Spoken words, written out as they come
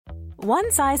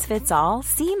One size fits all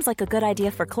seems like a good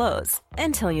idea for clothes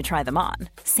until you try them on.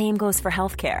 Same goes for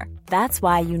healthcare. That's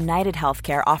why United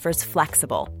Healthcare offers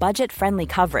flexible, budget-friendly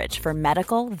coverage for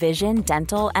medical, vision,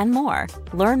 dental, and more.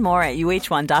 Learn more at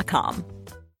uh1.com.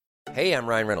 Hey, I'm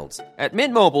Ryan Reynolds. At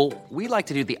Mint Mobile, we like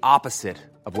to do the opposite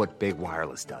of what Big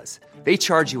Wireless does. They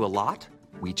charge you a lot,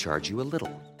 we charge you a little.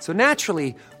 So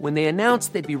naturally, when they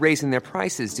announced they'd be raising their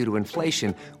prices due to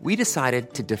inflation, we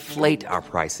decided to deflate our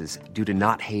prices due to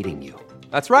not hating you.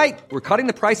 That's right. We're cutting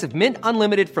the price of Mint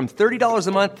Unlimited from $30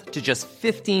 a month to just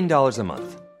 $15 a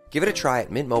month. Give it a try at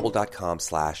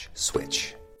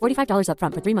mintmobile.com/switch. $45 up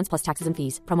front for 3 months plus taxes and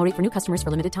fees. Promo rate for new customers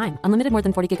for limited time. Unlimited more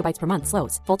than 40 gigabytes per month.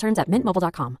 Slows full terms at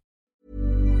mintmobile.com.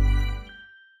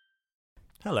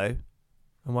 Hello,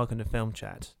 and welcome to Film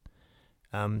Chat.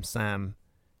 Sam,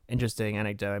 interesting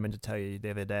anecdote I meant to tell you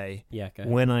the other day. Yeah, go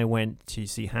ahead. When I went to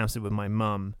see Hamster with my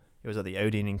mum, it was at the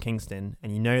Odeon in Kingston,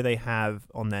 and you know they have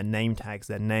on their name tags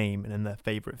their name and then their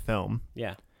favourite film.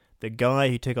 Yeah. The guy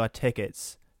who took our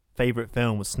tickets, favourite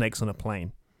film was Snakes on a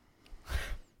Plane.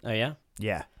 Oh, yeah?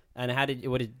 Yeah. And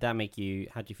what did that make you,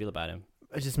 how did you feel about him?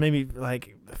 It just made me,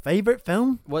 like, favourite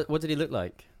film? What did he look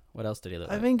like? What else did he look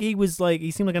like? I think he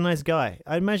seemed like a nice guy.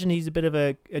 I imagine he's a bit of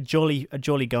a jolly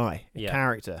guy, a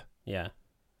character. Yeah.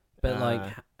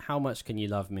 But, how much can you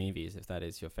love movies if that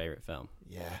is your favourite film?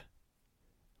 Yeah.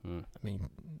 I mean,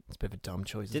 it's a bit of a dumb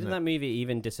choice, Didn't that movie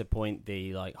even disappoint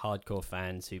the, hardcore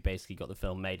fans who basically got the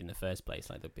film made in the first place,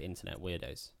 like the internet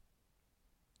weirdos?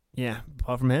 Yeah,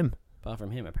 apart from him. Apart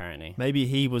from him, apparently. Maybe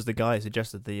he was the guy who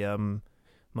suggested the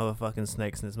motherfucking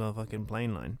snakes in his motherfucking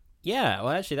plane line. Yeah,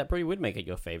 well, actually, that probably would make it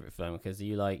your favourite film, because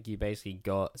you basically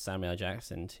got Samuel L.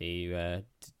 Jackson to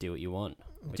do what you want.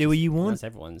 Do what you want? That's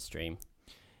everyone's dream.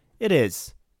 It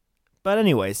is. But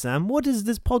anyway, Sam, what is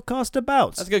this podcast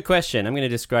about? That's a good question. I'm going to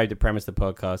describe the premise of the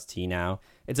podcast to you now.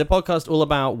 It's a podcast all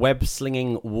about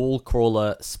web-slinging wall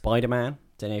crawler Spider-Man.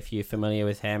 Don't know if you're familiar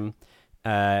with him.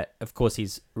 Of course,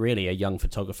 he's really a young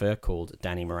photographer called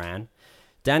Danny Moran.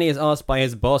 Danny is asked by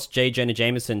his boss, J. Jonah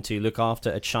Jameson, to look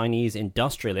after a Chinese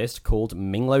industrialist called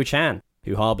Ming-Lo Chan,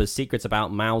 who harbors secrets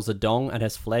about Mao Zedong and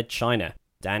has fled China.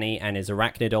 Danny and his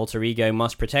arachnid alter ego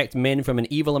must protect Min from an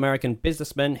evil American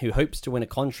businessman who hopes to win a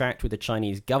contract with the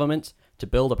Chinese government to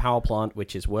build a power plant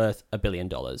which is worth $1 billion.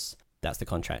 That's the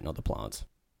contract, not the plant.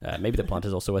 Maybe the plant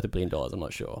is also worth $1 billion, I'm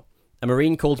not sure. A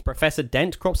Marine called Professor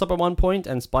Dent crops up at one point,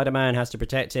 and Spider-Man has to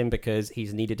protect him because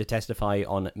he's needed to testify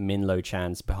on Min-Lo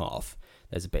Chan's behalf.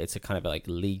 It's a kind of like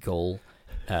legal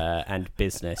and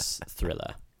business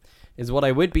thriller, is what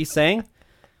I would be saying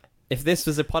if this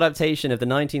was a adaptation of the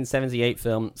 1978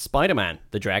 film Spider-Man: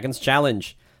 The Dragon's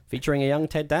Challenge, featuring a young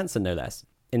Ted Danson, no less.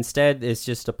 Instead, it's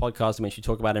just a podcast in which we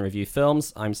talk about and review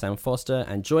films. I'm Sam Foster,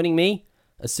 and joining me,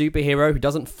 a superhero who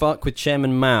doesn't fuck with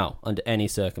Chairman Mao under any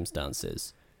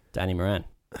circumstances, Danny Moran.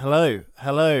 Hello.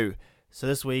 So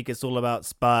this week it's all about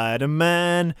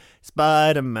Spider-Man.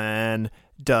 Spider-Man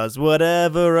does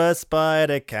whatever a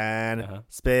spider can.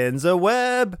 Spins a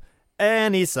web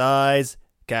any size,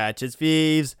 catches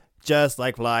thieves just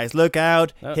like flies. Look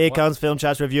out, here comes Film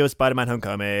Chat's review of Spider-Man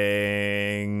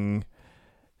Homecoming.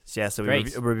 Yeah, so we're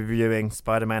reviewing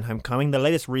Spider-Man Homecoming, the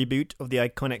latest reboot of the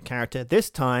iconic character,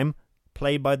 this time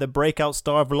played by the breakout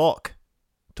star of Locke,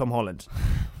 Tom Holland.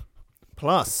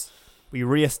 Plus, we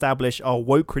re-establish our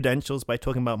woke credentials by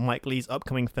talking about Mike Leigh's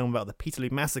upcoming film about the Peterloo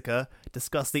Massacre,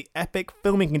 discuss the epic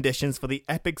filming conditions for the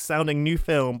epic-sounding new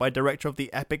film by director of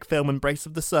the epic film Embrace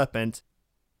of the Serpent,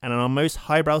 and in our most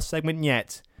highbrow segment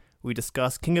yet, we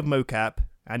discuss King of Mocap,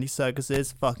 Andy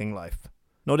Serkis's fucking life.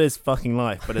 Not his fucking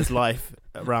life, but his life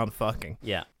around fucking.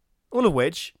 Yeah. All of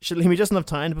which should leave me just enough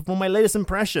time to perform my latest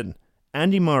impression.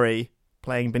 Andy Murray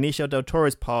playing Benicio del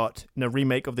Toro's part in a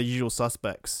remake of The Usual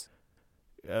Suspects.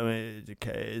 Was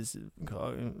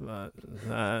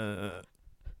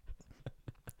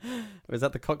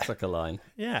that the cocksucker line?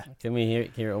 Yeah. Can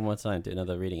we hear it one more time? Do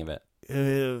another reading of it.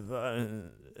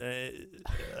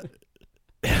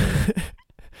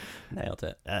 Nailed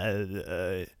it.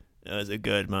 It was a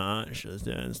good march. I was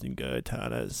doing some good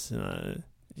tennis.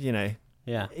 Yeah.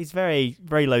 He's very,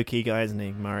 very low-key guy, isn't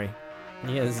he, Murray?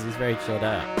 Yeah, he's very chilled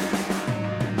out.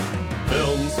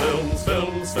 Films,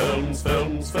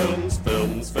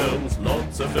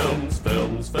 lots of films.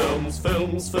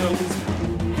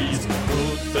 Movies,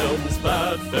 good films,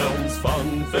 bad films,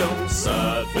 fun films,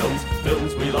 sad films,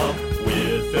 films we love,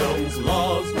 weird films,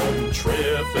 Lars von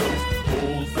Trier films,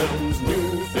 old films,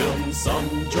 new films,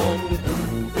 some John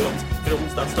Woo films,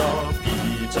 films that star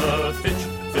Peter Finch,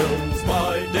 films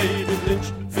by David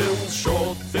Lynch, films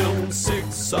short, films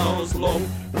 6 hours long.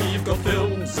 We've got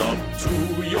films up to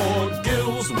your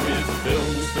gills with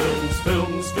films.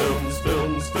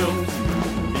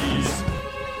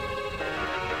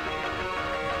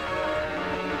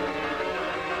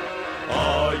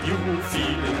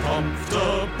 feeling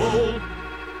comfortable.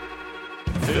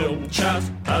 Film chat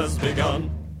has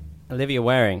begun. Olivia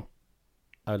Waring.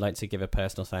 I would like to give a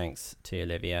personal thanks to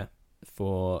Olivia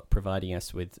for providing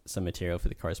us with some material for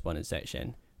the correspondence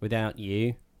section. Without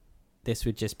you, this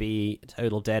would just be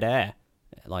total dead air.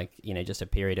 Like, just a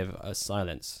period of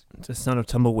silence. It's the sound of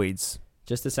tumbleweeds.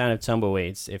 Just the sound of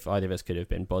tumbleweeds if either of us could have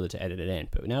been bothered to edit it in.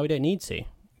 But now we don't need to,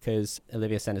 because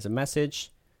Olivia sent us a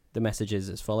message. The message is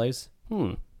as follows.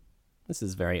 This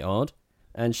is very odd.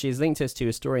 And she's linked us to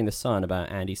a story in The Sun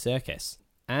about Andy Serkis.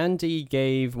 Andy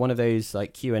gave one of those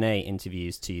like Q&A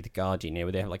interviews to The Guardian,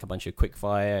 where they have like a bunch of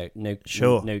quickfire,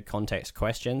 no context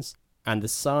questions. And The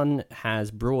Sun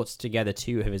has brought together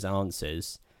two of his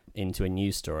answers into a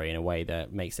news story in a way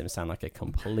that makes him sound like a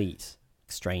complete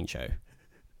stranger.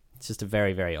 It's just a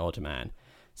very, very odd man.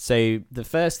 So the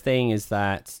first thing is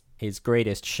that his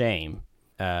greatest shame,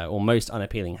 or most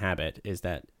unappealing habit, is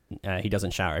that he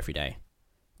doesn't shower every day.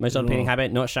 Most unappealing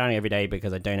habit, not showering every day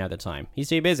because I don't have the time. He's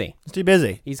too busy. He's too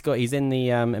busy. He's in the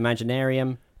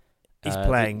Imaginarium. He's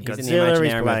playing Godzilla,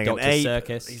 he's playing an ape,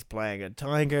 he's playing a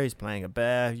tiger, he's playing a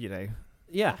bear,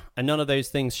 Yeah, and none of those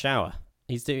things shower.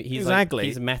 He's exactly.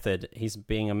 He's a method. He's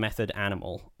being a method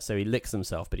animal. So he licks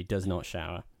himself, but he does not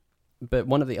shower. But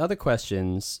one of the other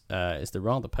questions is the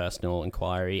rather personal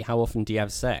inquiry: how often do you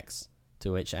have sex?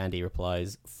 To which Andy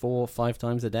replies, 4-5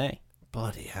 times a day.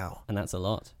 Bloody hell. And that's a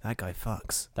lot. That guy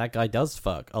fucks. That guy does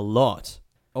fuck a lot.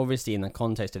 Obviously, in the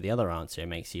context of the other answer, it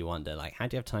makes you wonder, like, how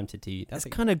do you have time to do that? It's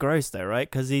kind of gross, though, right?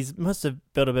 Because he must have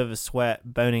built a bit of a sweat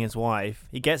boning his wife.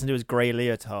 He gets into his grey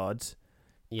leotard,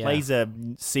 plays a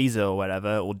Caesar or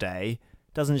whatever all day,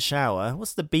 doesn't shower.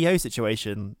 What's the BO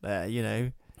situation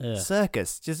there,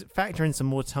 Circus. Just factor in some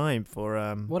more time for...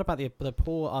 What about the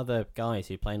poor other guys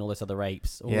who play in all this other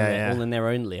apes, all in their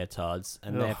own leotards,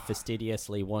 and they're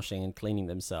fastidiously washing and cleaning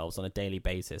themselves on a daily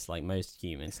basis like most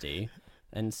humans do?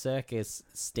 And Circus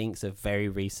stinks of very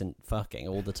recent fucking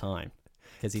all the time.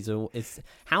 Because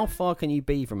how far can you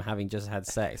be from having just had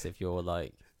sex if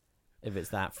it's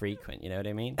that frequent, you know what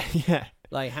I mean? Yeah.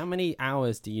 Like, how many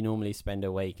hours do you normally spend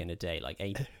awake in a day? Like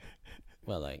 8?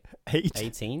 Well, like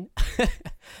 18?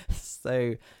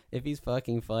 So if he's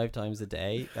fucking 5 times a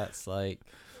day, that's like...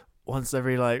 Once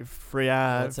every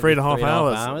 3.5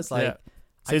 hours. Like, yeah.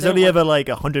 So he's only ever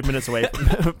 100 minutes away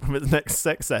from his next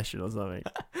sex session or something.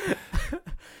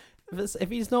 If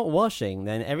he's not washing,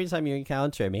 then every time you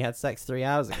encounter him, he had sex 3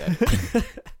 hours ago.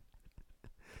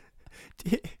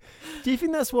 Do you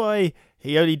think that's why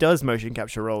he only does motion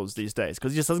capture roles these days?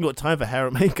 Because he just hasn't got time for hair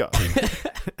and makeup.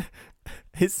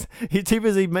 He's too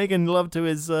busy making love to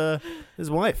his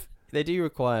wife. They do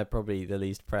require probably the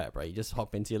least prep, right? You just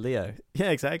hop into your Leo. Yeah,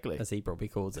 exactly. As he probably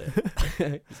calls it.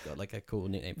 He's got like a cool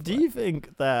nickname for Do you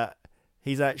think that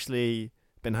he's actually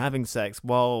been having sex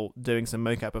while doing some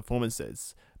mocap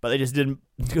performances, but they just didn't,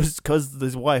 because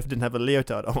his wife didn't have a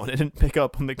leotard on, it didn't pick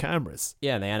up on the cameras?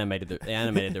 Yeah, and they animated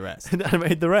the rest. And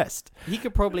animated the rest. He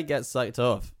could probably get sucked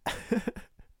off,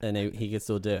 and he could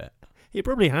still do it. He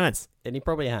probably has. And he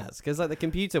probably has, because the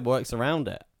computer works around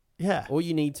it. Yeah. All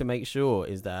you need to make sure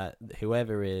is that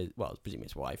whoever is, well, presumably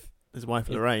his wife,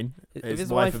 Lorraine. If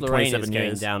his wife Lorraine is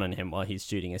going down on him while he's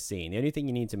shooting a scene, the only thing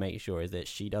you need to make sure is that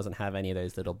she doesn't have any of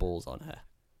those little balls on her,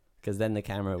 because then the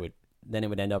camera would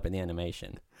end up in the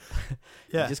animation.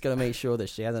 Yeah. You just got to make sure that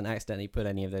she hasn't accidentally put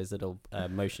any of those little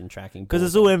motion tracking. Because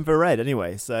it's all infrared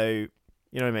anyway, so you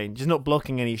know what I mean. Just not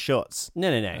blocking any shots.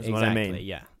 No, That's exactly. what I mean.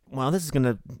 Yeah. Well, this is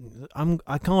gonna.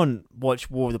 I can't watch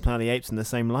War of the Planet of the Apes in the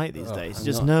same light these days.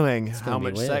 Just knowing how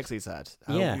much sex he's had,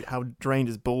 how drained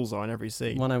his balls are in every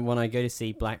scene. When I go to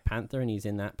see Black Panther and he's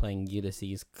in that playing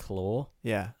Ulysses Claw,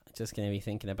 I'm just gonna be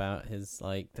thinking about his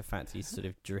the fact that he's sort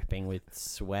of dripping with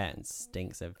sweat and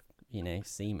stinks of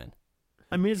semen.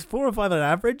 I mean, it's 4 or 5 on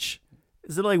average.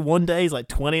 Is it one day is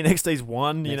 20, next day's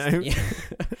 1? Yeah.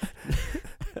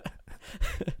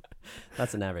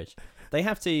 That's an average. They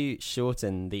have to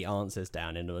shorten the answers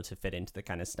down in order to fit into the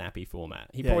kind of snappy format.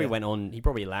 He probably went on. He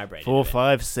probably elaborated. 4,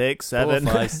 5, 6, 7,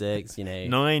 4, 5, 6.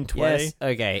 9, 20. Yes.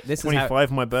 Okay. This 25 is how,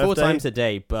 for my birthday. 4 times a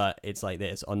day, but it's like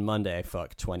this. On Monday, I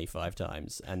fuck 25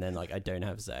 times, and then I don't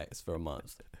have sex for a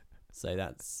month. So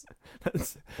that's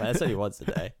only once a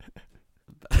day.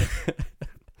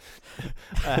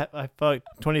 I fuck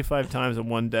 25 times in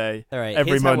one day. All right,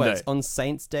 every here's Monday. How it works. On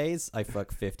Saints days, I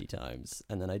fuck 50 times,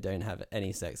 and then I don't have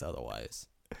any sex otherwise.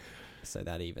 So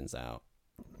that evens out.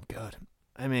 God,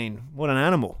 I mean, what an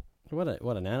animal! What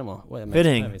an animal!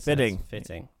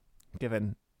 Fitting.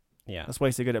 Given, that's why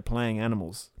he's so good at playing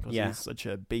animals. Because he's such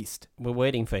a beast. We're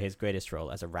waiting for his greatest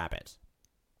role as a rabbit.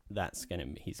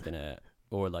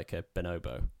 Or like a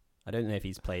bonobo. I don't know if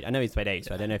he's played. I know he's played apes,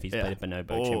 but I don't know if he's played a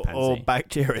bonobo chimpanzee or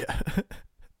bacteria.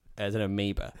 as an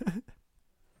amoeba.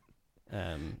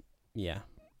 Yeah.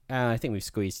 I think we've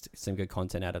squeezed some good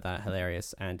content out of that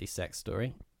hilarious Andy sex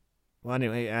story. Well,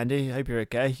 anyway, Andy, hope you're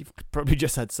okay. You've probably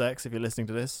just had sex if you're listening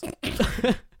to this.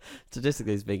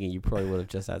 Statistically speaking, you probably would have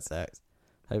just had sex.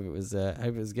 Hope it was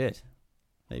good.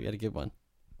 Hope you had a good one.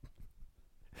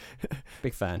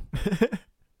 Big fan.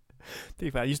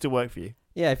 Big fan. I used to work for you.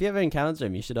 Yeah, if you ever encounter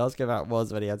him, you should ask him how it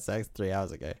was when he had sex 3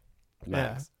 hours ago.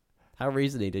 Max. Yeah. How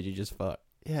recently did you just fuck?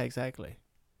 Yeah, exactly.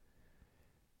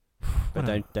 But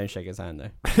don't shake his hand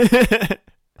though.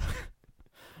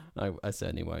 I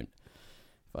certainly won't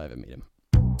if I ever meet him.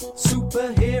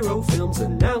 Superhero films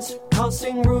announced,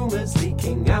 casting rumours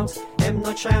leaking out. M.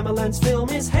 Night Shyamalan's film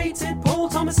is hated, Paul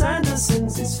Thomas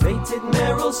Anderson's is fated,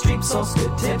 Meryl Streep's Oscar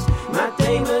tipped, Matt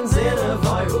Damon's in a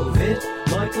viral vid,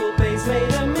 Michael Bay's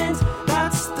made a mint.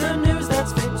 That's the news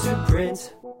that's fit to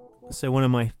print. So one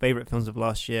of my favourite films of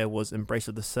last year was Embrace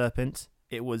of the Serpent.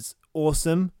 It was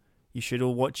awesome. You should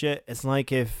all watch it. It's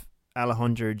like if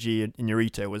Alejandro G.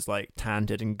 Inarritu was like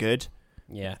talented and good.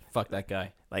 Yeah, fuck that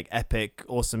guy. Like epic,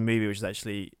 awesome movie, which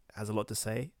actually has a lot to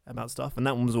say about stuff. And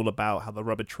that one was all about how the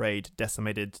rubber trade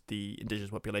decimated the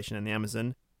indigenous population in the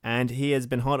Amazon. And he has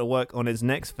been hard at work on his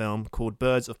next film called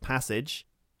Birds of Passage.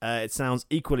 It sounds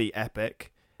equally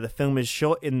epic. The film is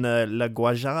shot in the La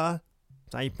Guajira. Is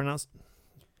that how you pronounce it?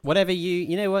 Whatever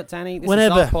you know what, Danny? This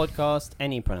Whatever. is our podcast.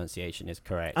 Any pronunciation is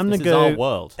correct. I'm this gonna is go, our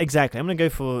world. Exactly. I'm going to go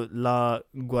for La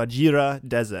Guajira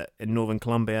Desert in northern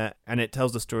Colombia, and it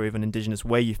tells the story of an indigenous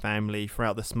Wayu family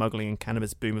throughout the smuggling and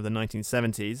cannabis boom of the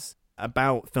 1970s.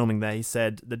 About filming there, he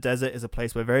said, the desert is a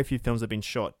place where very few films have been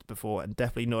shot before, and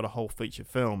definitely not a whole feature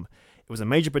film. It was a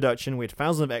major production. We had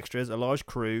thousands of extras, a large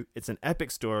crew. It's an epic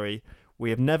story.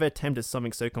 We have never attempted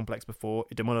something so complex before.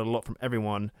 It demanded a lot from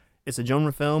everyone. It's a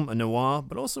genre film, a noir,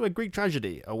 but also a Greek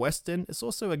tragedy, a western. It's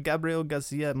also a Gabriel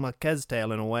Garcia Marquez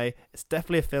tale in a way. It's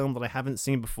definitely a film that I haven't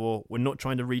seen before. We're not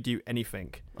trying to redo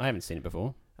anything. I haven't seen it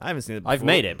before. I haven't seen it before. I've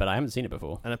made it, but I haven't seen it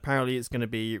before. And apparently it's going to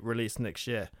be released next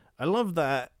year. I love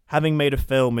that having made a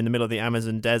film in the middle of the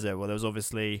Amazon desert where there was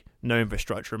obviously no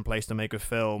infrastructure in place to make a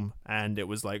film and it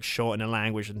was like shot in a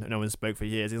language that no one spoke for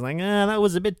years. He's like, that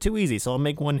was a bit too easy, so I'll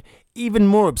make one even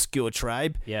more obscure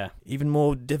tribe. Yeah. Even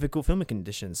more difficult filming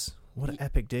conditions. What an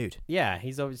epic dude. Yeah,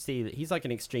 he's like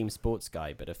an extreme sports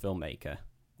guy, but a filmmaker,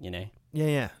 you know?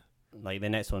 Yeah. Like the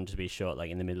next one to be shot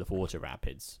like in the middle of water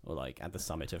rapids or like at the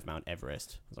summit of Mount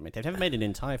Everest. I mean, they've never made an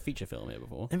entire feature film here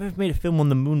before. Never made a film on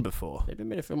the moon before. They've meen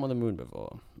made a film on the moon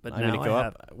before. But I'm now going to go I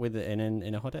up with it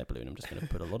in a hot air balloon. I'm just going to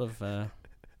put a lot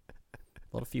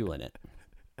of fuel in it.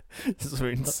 This is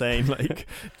insane, like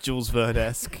Jules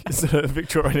Verne-esque sort of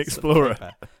Victorian explorer.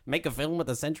 Make a film at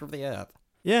the center of the earth.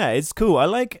 Yeah, it's cool. I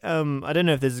like, I don't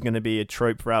know if this is going to be a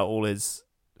trope throughout all his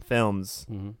films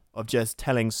of just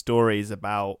telling stories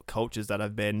about cultures that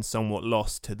have been somewhat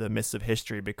lost to the mists of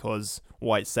history because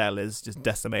white settlers just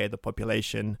decimated the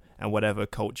population and whatever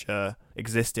culture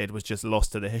existed was just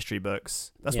lost to the history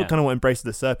books. That's what Embrace of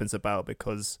the Serpent's about,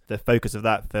 because the focus of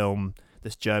that film,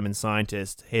 this German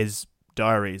scientist, his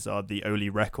diaries are the only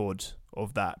record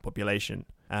of that population.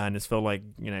 And it's felt like,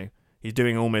 he's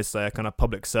doing almost a kind of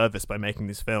public service by making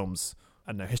these films.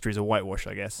 I don't know, history's a whitewash,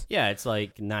 I guess. Yeah, it's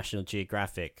like National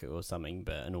Geographic or something,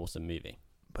 but an awesome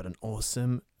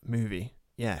movie.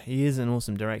 Yeah, he is an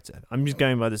awesome director. I'm just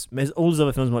going by this. All his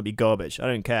other films might be garbage. I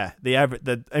don't care.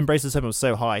 The Embrace of the Serpent was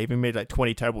so high, he even made like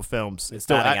 20 terrible films. It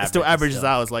still averages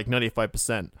out as like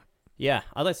 95%. Yeah,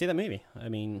 I'd like to see that movie. I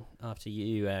mean, after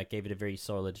you gave it a very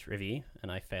solid review,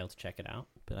 and I failed to check it out,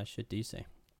 but I should do so.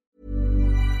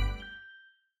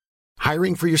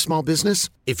 Hiring for your small business?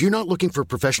 If you're not looking for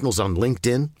professionals on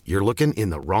LinkedIn, you're looking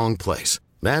in the wrong place.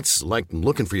 That's like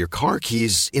looking for your car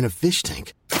keys in a fish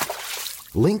tank.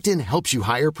 LinkedIn helps you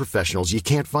hire professionals you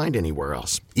can't find anywhere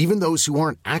else, even those who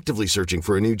aren't actively searching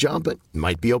for a new job but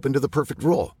might be open to the perfect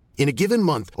role. In a given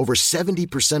month, over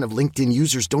 70% of LinkedIn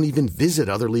users don't even visit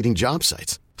other leading job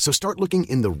sites. So start looking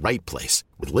in the right place.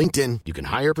 With LinkedIn, you can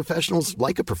hire professionals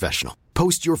like a professional.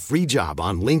 Post your free job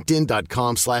on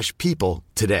linkedin.com/people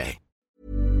today.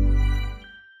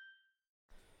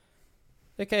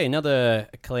 Okay, another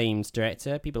acclaimed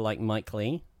director. People like Mike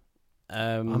Leigh.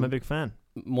 I'm a big fan.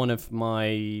 One of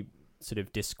my sort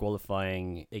of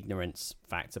disqualifying ignorance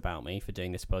facts about me for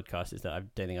doing this podcast is that I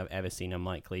don't think I've ever seen a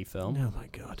Mike Leigh film. Oh my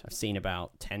god. I've seen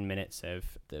about 10 minutes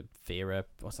of the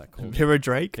what's that called? Vera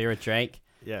Drake? Vera Drake.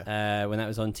 Yeah. When that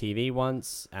was on TV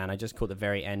once, and I just caught the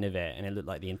very end of it, and it looked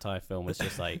like the entire film was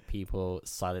just like people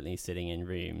silently sitting in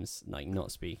rooms, like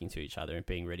not speaking to each other and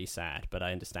being really sad. But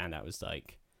I understand that was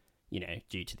like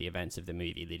due to the events of the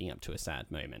movie leading up to a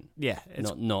sad moment. Yeah,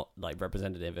 it's Not like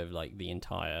representative of like the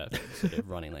entire sort of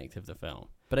running length of the film.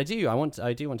 But I do want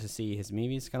to see his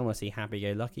movies. Kind of want to see Happy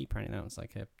Go Lucky. Apparently that was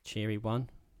like a cheery one,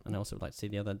 and I also would like to see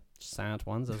the other sad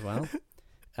ones as well.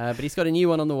 But he's got a new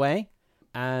one on the way,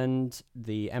 and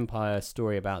the Empire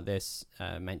story about this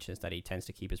mentions that he tends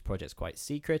to keep his projects quite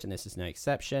secret, and this is no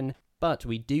exception. But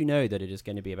we do know that it is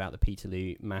going to be about the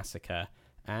Peterloo Massacre,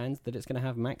 and that it's going to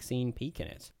have Maxine Peake in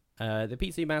it. The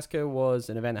Peterloo Massacre was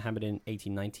an event that happened in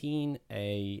 1819,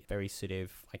 a very sort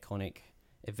of iconic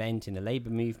event in the labour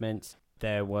movement.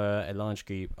 There were a large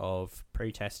group of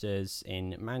protesters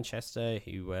in Manchester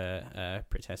who were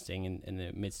protesting in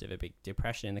the midst of a big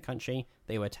depression in the country.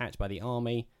 They were attacked by the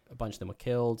army. A bunch of them were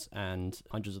killed, and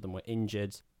hundreds of them were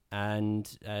injured. And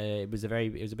it was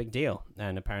a big deal,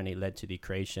 and apparently it led to the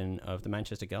creation of the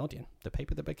Manchester Guardian, the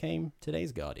paper that became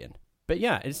today's Guardian. But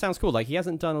yeah, it sounds cool. Like, he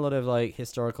hasn't done a lot of like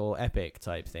historical epic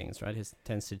type things, right? He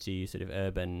tends to do sort of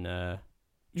urban dramas.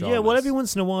 Yeah, well, every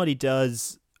once in a while he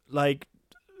does, like,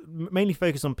 mainly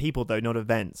focus on people though, not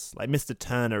events. Like Mr.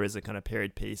 Turner is a kind of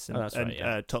period piece,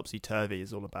 and Topsy Turvy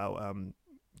is all about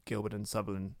Gilbert and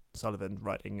Sullivan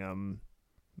writing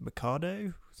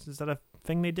Mikado. Is that a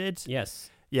thing they did? Yes.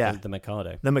 Yeah, the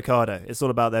Mikado. The Mikado. It's all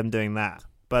about them doing that.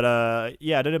 But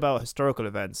yeah, I don't know about historical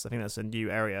events. I think that's a new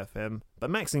area for him. But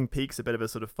Maxine Peake's a bit of a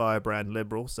sort of firebrand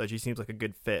liberal, so she seems like a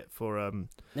good fit for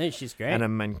No, she's great. Anna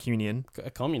Mancunian. A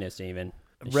communist even.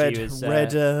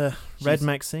 Red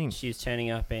Maxine. She was turning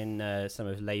up in some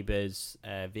of Labour's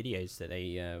videos that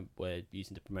they were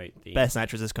using to promote the best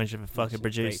actress this country ever fucking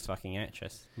produced. Great fucking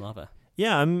actress. Love her.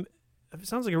 Yeah, it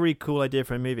sounds like a really cool idea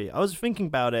for a movie. I was thinking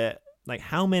about it, like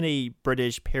how many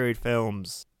British period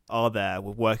films are there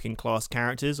with working class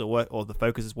characters, or the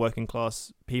focus is working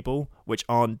class people, which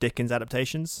aren't Dickens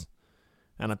adaptations?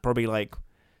 And I'd probably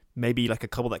maybe a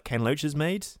couple that Ken Loach has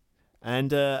made.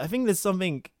 And I think there's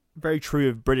something very true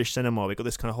of British cinema. We've got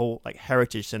this kind of whole like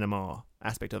heritage cinema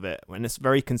aspect of it, and it's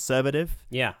very conservative.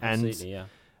 Yeah, absolutely.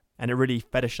 And it really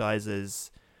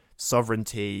fetishizes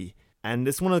sovereignty. And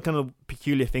it's one of the kind of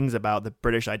peculiar things about the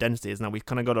British identity is that we've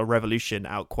kind of got a revolution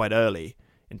out quite early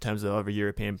in terms of other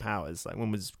European powers. Like,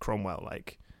 when was Cromwell?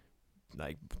 Like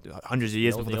hundreds of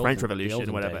years before the French Revolution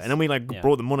or whatever. Days. And then we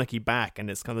brought the monarchy back, and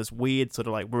it's kind of this weird sort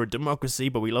of like, we're a democracy,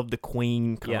 but we love the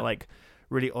Queen, kind of like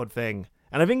really odd thing.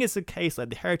 And I think it's a case, like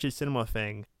the heritage cinema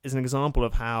thing is an example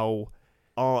of how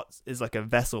art is like a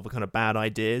vessel for kind of bad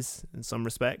ideas in some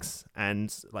respects,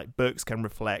 and like books can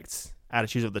reflect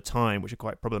attitudes of the time which are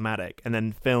quite problematic, and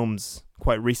then films,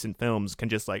 quite recent films, can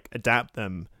just like adapt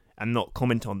them and not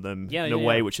comment on them in a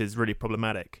way which is really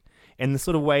problematic, in the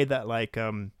sort of way that like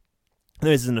I know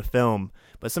this isn't a film,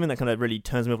 but something that kind of really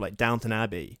turns me off, like Downton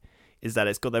Abbey, is that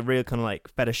it's got that real kind of like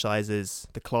fetishizes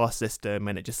the class system,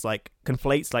 and it just like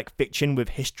conflates like fiction with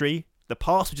history. The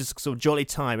past was just sort of jolly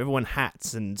time, everyone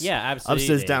hats and absolutely.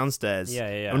 upstairs, downstairs.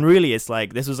 And really it's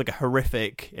like, this was like a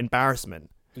horrific embarrassment.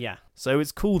 Yeah. So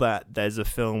it's cool that there's a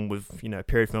film with, a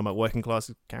period film about working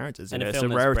class characters. And a film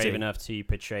that's brave enough to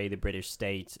portray the British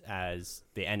state as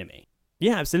the enemy.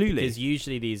 Yeah, absolutely. Because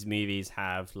usually these movies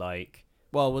have like,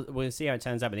 well, we'll see how it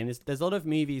turns out. But there's a lot of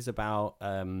movies about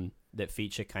that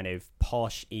feature kind of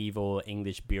posh, evil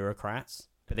English bureaucrats,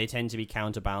 but they tend to be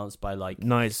counterbalanced by like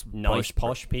nice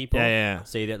posh people. Yeah.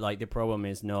 So that like the problem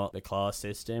is not the class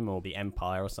system or the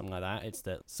empire or something like that. It's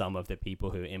that some of the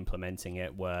people who are implementing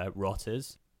it were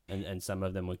rotters, and some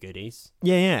of them were goodies.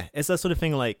 Yeah. It's that sort of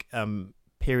thing like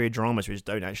period dramas which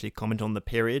don't actually comment on the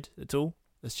period at all.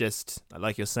 It's just,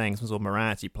 like you're saying, some sort of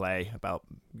morality play about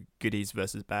goodies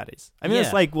versus baddies. I mean,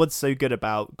 that's like what's so good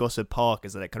about Gossip Park,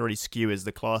 is that it can really skewers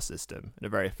the class system in a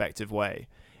very effective way,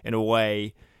 in a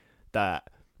way that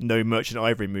no Merchant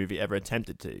Ivory movie ever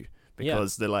attempted to,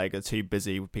 because they're like are too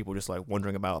busy with people just like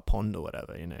wandering about a pond or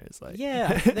whatever. It's like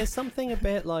there's something a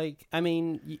bit like, I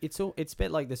mean, it's a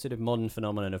bit like the sort of modern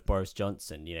phenomenon of Boris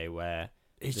Johnson, where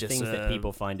the things that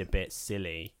people find a bit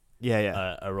silly.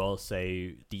 Are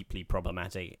also deeply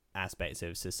problematic aspects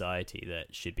of society that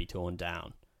should be torn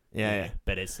down.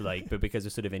 But it's like, but because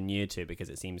we're sort of inured to it, because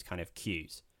it seems kind of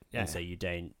cute, and so you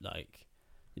don't like,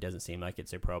 it doesn't seem like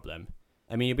it's a problem.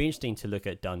 I mean, it'd be interesting to look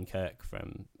at Dunkirk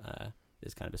from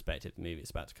this kind of perspective. The movie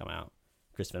that's about to come out,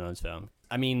 Christopher Nolan's film.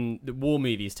 I mean, the war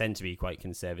movies tend to be quite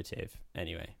conservative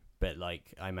anyway, but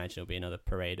like, I imagine it'll be another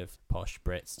parade of posh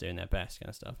Brits doing their best kind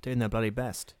of stuff. Doing their bloody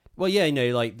best. Well, yeah,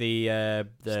 like the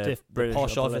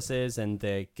posh officers and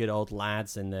the good old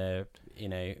lads and the,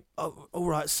 Oh, all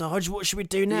right, Sarge, what should we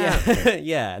do now?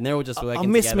 Yeah, and they're all just working I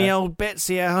miss together. me old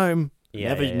Betsy at home.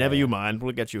 Never you mind,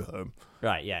 we'll get you home.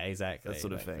 Right, yeah, exactly. That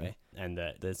sort of thing. And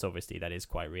there's obviously, that is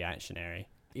quite reactionary.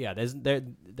 Yeah,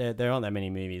 there aren't that many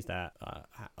movies that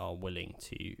are willing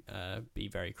to be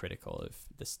very critical of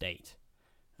the state,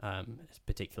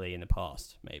 particularly in the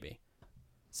past, maybe.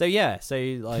 So yeah,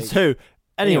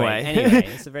 Anyway,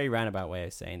 it's a very roundabout way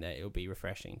of saying that it will be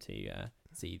refreshing to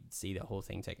see the whole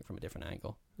thing taken from a different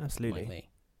angle. Absolutely. Mike Leigh.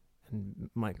 And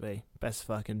Mike Leigh, best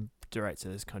fucking director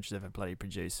this country's ever bloody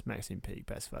produced. Maxine Peake,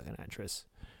 best fucking actress.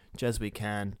 Jez We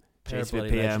Can, Chase with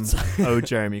PM,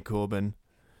 Jeremy Corbyn.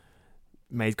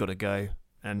 May's Gotta Go,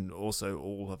 and also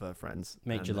all of her friends.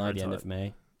 Make July the end of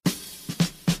May.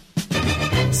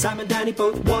 Sam and Danny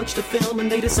both watched a film and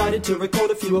they decided to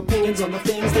record a few opinions on the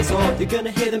things they saw. You're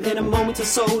gonna hear them in a moment or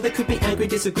so. There could be angry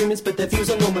disagreements, but their views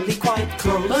are normally quite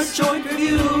close. A joint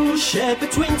review shared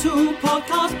between two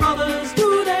podcast brothers.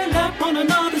 Do they let one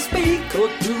another speak, or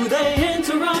do they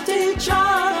interrupt each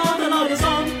other? The light is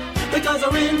on, the guys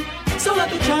are in, so let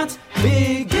the chat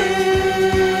begin.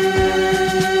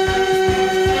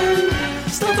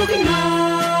 Start talking now.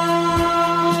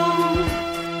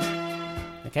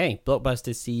 Okay,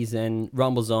 blockbuster season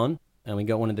rumbles on, and we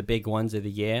got one of the big ones of the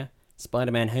year,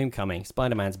 Spider-Man Homecoming.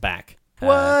 Spider-Man's back.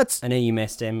 What? I know you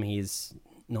missed him. He's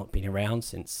not been around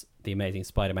since The Amazing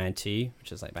Spider-Man 2,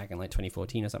 which was like back in like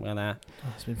 2014 or something like that.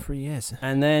 Oh, it's been 3 years.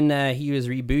 And then he was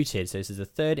rebooted, so this is the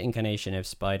third incarnation of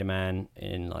Spider-Man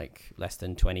in like less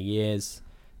than 20 years.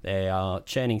 They are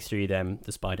churning through them,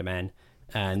 the Spider-Man.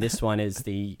 And this one is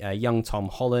the young Tom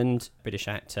Holland, British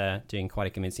actor, doing quite a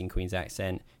convincing Queen's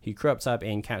accent, who cropped up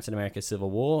in Captain America Civil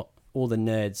War. All the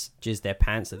nerds jizzed their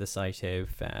pants at the sight of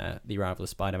the arrival of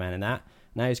Spider-Man and that.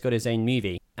 Now he's got his own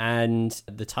movie. And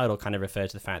the title kind of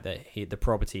referred to the fact that the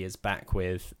property is back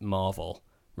with Marvel,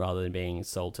 rather than being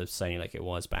sold to Sony like it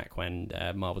was back when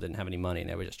Marvel didn't have any money and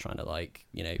they were just trying to,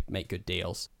 make good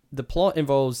deals. The plot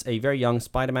involves a very young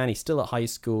Spider-Man. He's still at high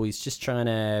school. He's just trying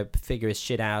to figure his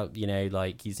shit out,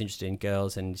 he's interested in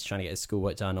girls and he's trying to get his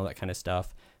schoolwork done, all that kind of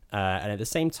stuff. And at the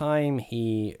same time,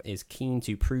 he is keen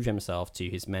to prove himself to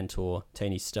his mentor,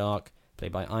 Tony Stark,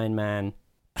 played by Iron Man.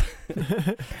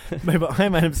 Played by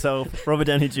Iron Man himself, Robert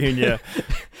Downey Jr.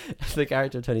 The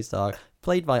character of Tony Stark,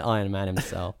 played by Iron Man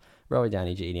himself, Robert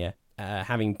Downey Jr.,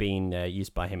 having been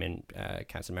used by him in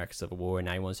Captain America Civil War, and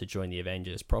now he wants to join the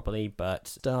Avengers properly, but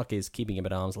Stark is keeping him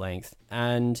at arm's length.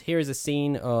 And here is a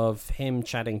scene of him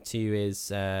chatting to his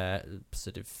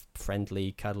sort of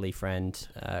friendly, cuddly friend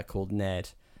called Ned,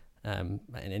 and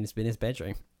it's been his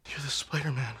bedroom. You're the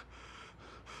Spider-Man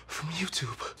from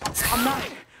YouTube. I'm not.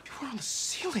 You were on the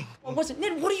ceiling. I wasn't.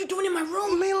 Ned, what are you doing in my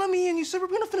room? May let me in. You said we're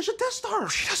gonna finish a Death Star.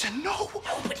 She doesn't know.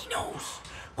 Nobody knows.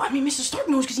 Well, I mean, Mr. Stark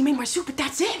knows because he made my suit, but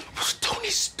that's it. Well, Tony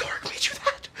Stark made you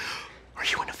that. Are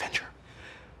you an Avenger?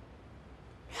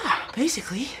 Yeah,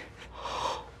 basically.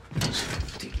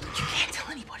 Dude, you can't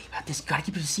tell anybody about this. You gotta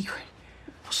keep it a secret.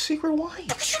 A secret? Why?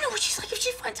 Because you know what she's like. If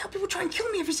she finds out people try and kill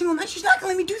me every single night, she's not gonna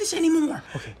let me do this anymore.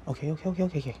 Okay.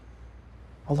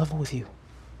 I'll level with you.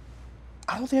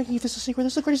 I don't think I can keep this a secret.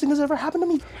 This is the greatest thing that's ever happened to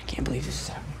me. I can't believe this is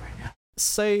happening right now.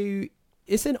 So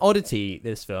it's an oddity,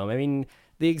 this film. I mean,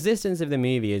 the existence of the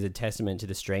movie is a testament to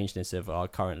the strangeness of our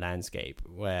current landscape,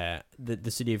 where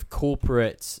the sort of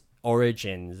corporate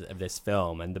origins of this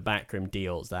film and the backroom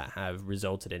deals that have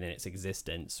resulted in its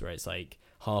existence, where it's like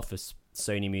half a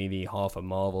Sony movie, half a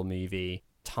Marvel movie,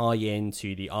 tie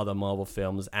into the other Marvel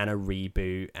films and a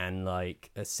reboot and like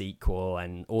a sequel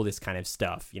and all this kind of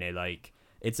stuff,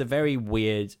 it's a very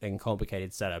weird and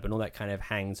complicated setup, and all that kind of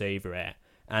hangs over it.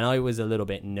 And I was a little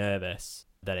bit nervous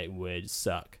that it would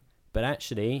suck. But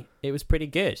actually, it was pretty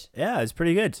good. Yeah, it's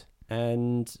pretty good.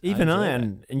 And even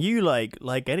and you like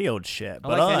any old shit.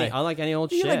 But I like any old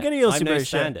shit. You like any old I have no superhero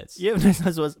standards.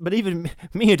 shit. Yeah, but even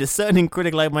me, a discerning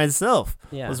critic like myself,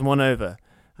 was won over.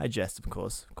 I jest, of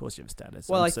course. Of course, you have standards.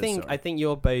 Well, I think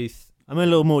you're both. I'm a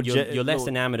little more. You're less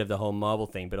enamored of the whole Marvel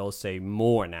thing, but also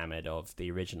more enamored of the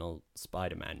original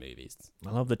Spider-Man movies.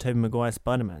 I love the Tobey Maguire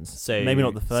Spider-Mans. So maybe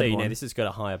not the third one. So this has got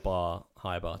a higher bar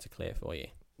to clear for you.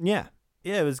 Yeah,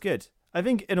 it was good. I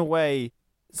think in a way,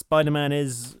 Spider-Man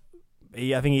is.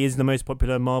 I think he is the most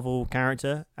popular Marvel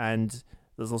character, and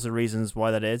there's also reasons why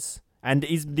that is. And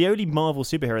he's the only Marvel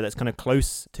superhero that's kind of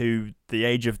close to the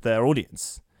age of their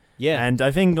audience. Yeah. And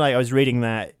I think I was reading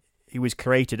that he was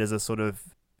created as a sort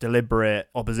of deliberate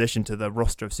opposition to the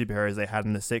roster of superheroes they had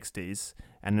in the 60s.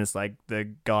 And it's like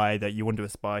the guy that you want to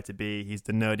aspire to be. He's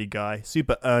the nerdy guy,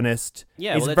 super earnest.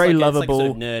 Yeah, he's well, very lovable. It's like a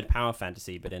sort of nerd power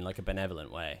fantasy, but in like a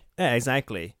benevolent way. Yeah,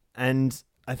 exactly. And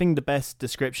I think the best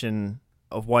description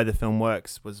of why the film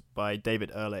works was by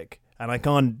David Ehrlich. And I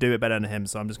can't do it better than him,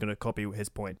 so I'm just going to copy his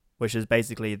point, which is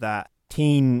basically that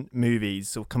teen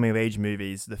movies or coming of age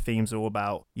movies, the themes are all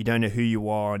about you don't know who you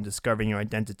are and discovering your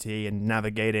identity and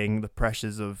navigating the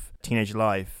pressures of teenage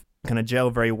life, kind of gel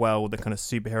very well with the kind of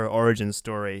superhero origin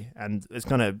story. And it's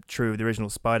kind of true of the original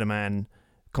Spider-Man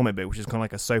comic book, which is kind of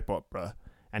like a soap opera,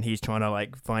 and he's trying to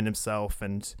like find himself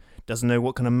and doesn't know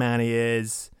what kind of man he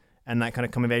is, and that kind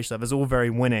of coming of age stuff is all very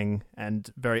winning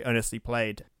and very earnestly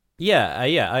played. Yeah,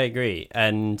 I agree.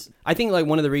 And I think like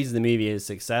one of the reasons the movie is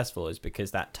successful is because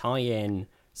that tie-in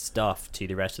stuff to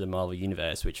the rest of the Marvel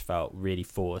Universe, which felt really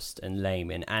forced and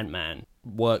lame in Ant-Man,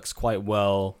 works quite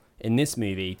well in this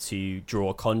movie to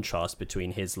draw a contrast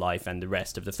between his life and the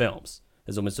rest of the films.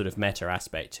 There's almost sort of meta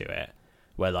aspect to it,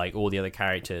 where like all the other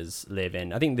characters live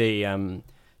in... I think the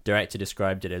director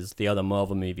described it as the other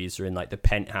Marvel movies are in like the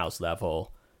penthouse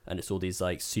level, and it's all these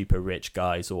like super rich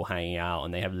guys all hanging out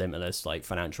and they have limitless like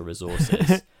financial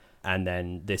resources. And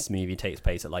then this movie takes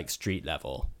place at like street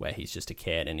level, where he's just a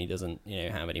kid and he doesn't,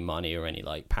 have any money or any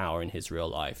like power in his real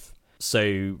life.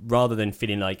 So rather than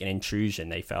feeling like an intrusion,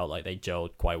 they felt like they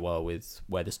gelled quite well with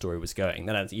where the story was going.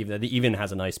 That even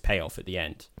has a nice payoff at the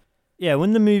end. Yeah,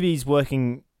 when the movie's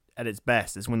working at its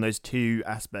best is when those two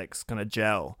aspects kind of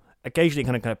gel. Occasionally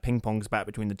kind of ping-pongs back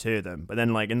between the two of them, but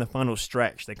then like in the final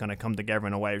stretch they kind of come together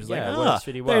in a way which is it like, works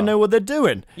really well. They know what they're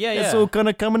doing. Yeah, it's all kind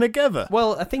of coming together.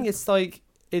 Well, I think it's like,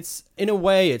 it's in a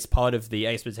way it's part of the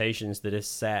expectations that is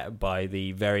set by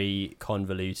the very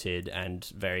convoluted and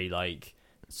very like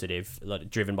sort of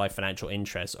like driven by financial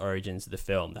interest origins of the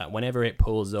film, that whenever it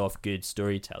pulls off good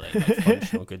storytelling, like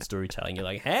functional good storytelling, you're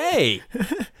like, hey,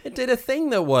 it did a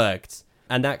thing that worked.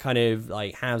 And that kind of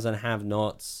like haves and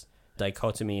have-nots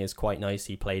dichotomy is quite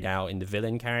nicely played out in the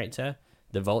villain character,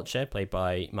 the Vulture, played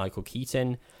by Michael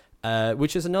Keaton,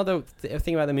 which is another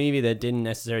thing about the movie that didn't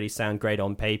necessarily sound great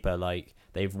on paper. Like,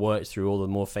 they've worked through all the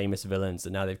more famous villains,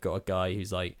 and now they've got a guy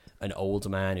who's like an old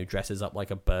man who dresses up like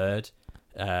a bird,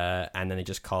 and then they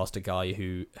just cast a guy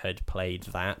who had played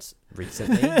that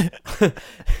recently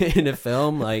in a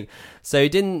film. Like, so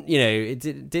it didn't,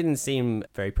 it didn't seem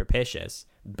very propitious.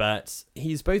 But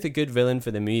he's both a good villain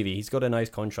for the movie. He's got a nice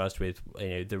contrast with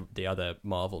the other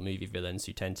Marvel movie villains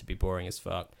who tend to be boring as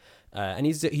fuck. And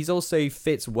he's also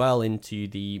fits well into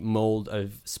the mold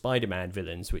of Spider-Man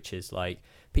villains, which is like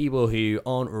people who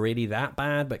aren't really that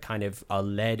bad, but kind of are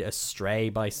led astray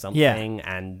by something,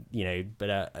 and but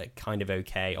are kind of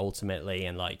okay ultimately,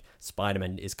 and like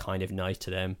Spider-Man is kind of nice to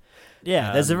them.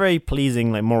 Yeah, there's a very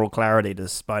pleasing like moral clarity to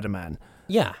Spider-Man.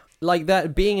 Yeah, like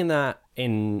that being in that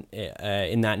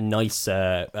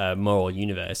nicer moral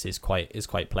universe is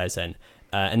quite pleasant.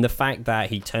 And the fact that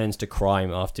he turns to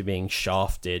crime after being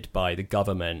shafted by the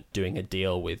government doing a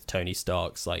deal with Tony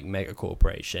Stark's like mega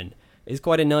corporation is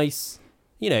quite a nice,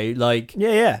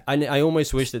 yeah. I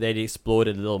almost wish that they'd explored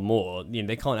it a little more.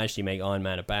 They can't actually make Iron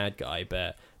Man a bad guy,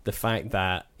 but the fact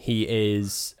that he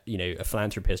is, a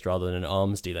philanthropist rather than an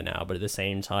arms dealer now, but at the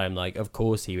same time, like, of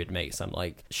course he would make some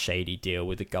like shady deal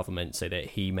with the government so that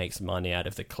he makes money out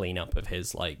of the cleanup of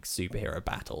his like superhero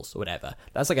battles or whatever.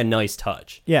 That's like a nice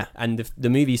touch. Yeah. And the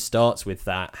movie starts with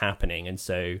that happening, and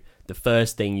so the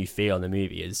first thing you feel in the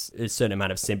movie is a certain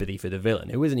amount of sympathy for the villain,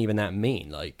 who isn't even that mean.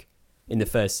 Like, in the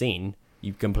first scene,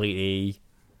 you completely,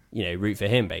 root for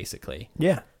him basically.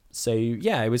 Yeah. So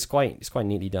yeah, it's quite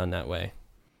neatly done that way.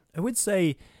 I would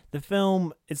say the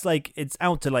film, it's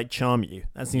out to like charm you.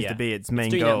 That seems to be its main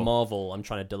doing goal. That Marvel, I'm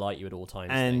trying to delight you at all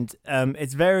times. And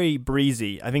it's very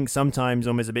breezy. I think sometimes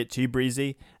almost a bit too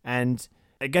breezy. And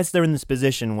I guess they're in this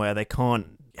position where they can't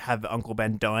have Uncle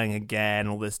Ben dying again,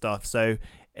 all this stuff. So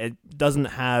it doesn't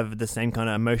have the same kind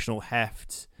of emotional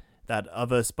heft that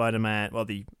other Spider-Man, well,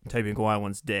 the Tobey Maguire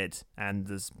ones did, and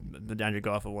the Andrew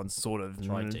Garfield ones sort of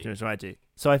tried to.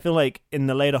 So I feel like in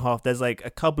the later half, there's like a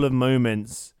couple of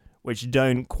moments which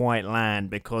don't quite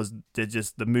land because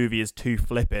the movie is too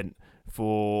flippant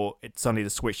for it suddenly to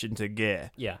switch into gear.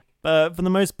 Yeah. But for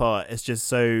the most part, it's just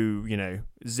so,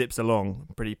 zips along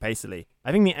pretty pacily.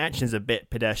 I think the action's a bit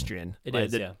pedestrian. It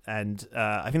is, yeah. And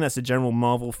I think that's a general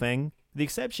Marvel thing. The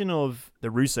exception of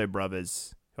the Russo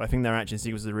brothers, who I think their action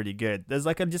sequences are really good. There's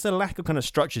like just a lack of kind of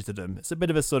structure to them. It's a bit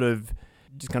of a sort of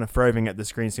just kind of throwing at the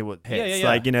screen, see what hits. Yeah.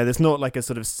 Like, there's not like a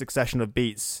sort of succession of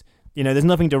beats. There's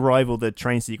nothing to rival the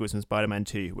train sequence from Spider-Man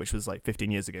 2, which was like 15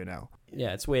 years ago now.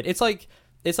 Yeah, it's weird. It's like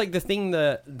the thing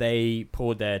that they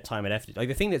poured their time and effort. Like,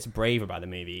 the thing that's brave about the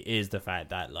movie is the fact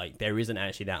that like there isn't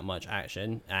actually that much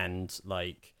action, and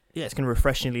like, yeah, it's kind of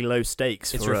refreshingly low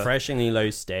stakes. It's refreshingly low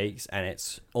stakes, and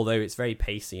although it's very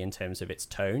pacey in terms of its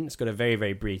tone, it's got a very,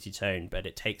 very breezy tone, but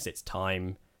it takes its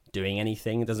time doing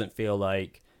anything. It doesn't feel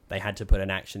like they had to put an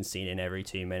action scene in every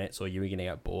 2 minutes or you were going to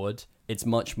get bored. It's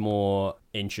much more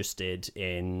interested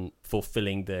in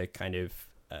fulfilling the kind of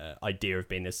idea of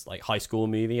being this like high school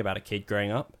movie about a kid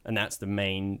growing up, and that's the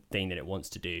main thing that it wants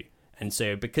to do. And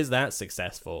so because that's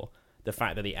successful, the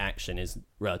fact that the action is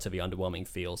relatively underwhelming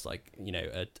feels like, you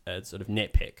know, a sort of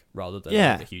nitpick rather than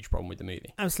like a huge problem with the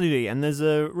movie. Absolutely. And there's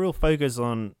a real focus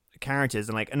on characters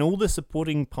and all the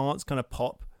supporting parts kind of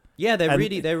pop. Yeah, they're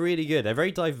really good. They're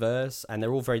very diverse and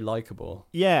they're all very likable.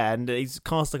 Yeah, and he's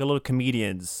cast like a lot of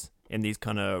comedians in these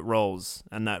kind of roles,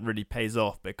 and that really pays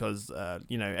off because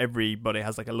you know, everybody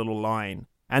has like a little line.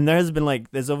 And there's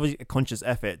obviously a conscious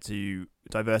effort to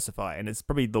diversify, and it's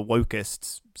probably the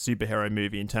wokest superhero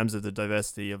movie in terms of the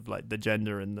diversity of like the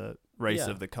gender and the race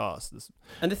of the cast.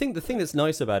 And the thing that's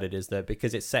nice about it is that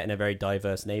because it's set in a very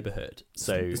diverse neighborhood,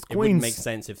 so it Queens. wouldn't make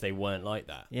sense if they weren't like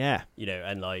that. Yeah, you know,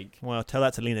 and like, well, tell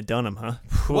that to Lena Dunham, huh?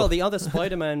 Well, the other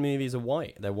Spider-Man movies are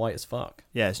white; they're white as fuck.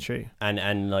 Yeah, it's true.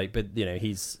 And like, but you know,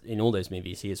 he's in all those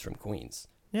movies. He is from Queens.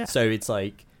 Yeah. So it's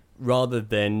like, rather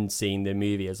than seeing the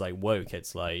movie as like woke,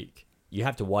 it's like you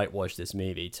have to whitewash this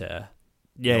movie to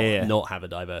not have a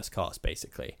diverse cast,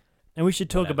 basically. And we should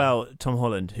talk about Tom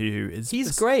Holland,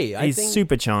 he's great. He's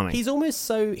super charming. He's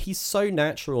so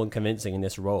natural and convincing in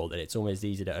this role that it's almost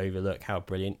easy to overlook how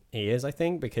brilliant he is, I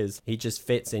think, because he just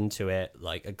fits into it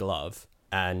like a glove.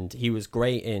 And he was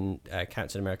great in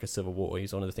Captain America Civil War.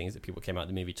 He's one of the things that people came out of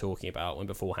the movie talking about, when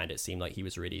beforehand it seemed like he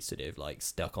was really sort of like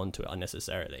stuck onto it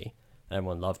unnecessarily.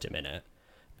 Everyone loved him in it.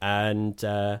 And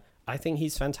I think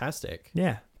he's fantastic.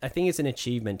 Yeah. I think it's an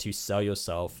achievement to sell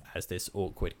yourself as this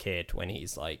awkward kid when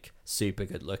he's like super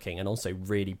good looking and also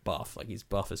really buff. Like, he's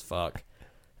buff as fuck.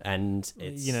 And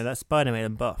it's, you know, that Spider made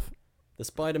him buff. The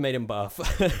Spider made him buff.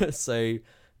 So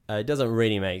it doesn't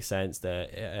really make sense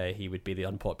that he would be the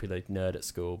unpopular nerd at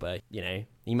school, but you know,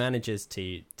 he manages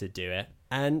to do it.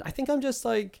 And I think I'm just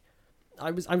like, I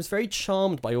was very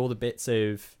charmed by all the bits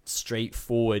of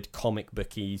straightforward comic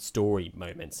booky story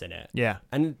moments in it. Yeah.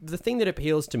 And the thing that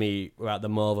appeals to me about the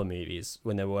Marvel movies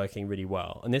when they're working really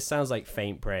well, and this sounds like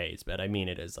faint praise, but I mean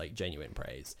it as like genuine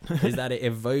praise, is that it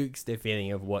evokes the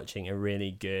feeling of watching a really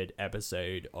good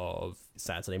episode of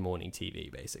Saturday morning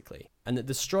TV, basically. And that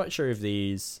the structure of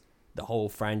these, the whole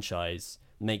franchise,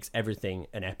 makes everything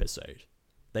an episode.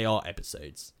 They are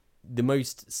episodes. The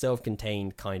most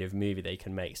self-contained kind of movie they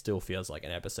can make still feels like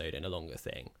an episode in a longer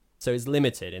thing. So it's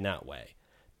limited in that way.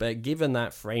 But given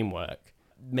that framework,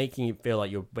 making it feel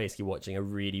like you're basically watching a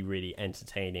really, really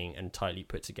entertaining and tightly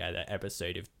put together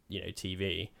episode of, you know,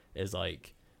 TV is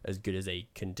like as good as they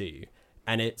can do.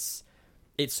 And it's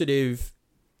sort of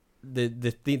the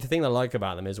thing I like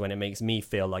about them is when it makes me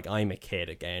feel like I'm a kid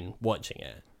again watching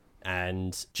it.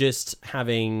 And just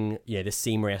having, you know, the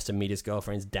scene where he has to meet his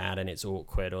girlfriend's dad and it's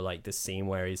awkward, or like the scene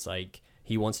where he's like,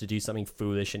 he wants to do something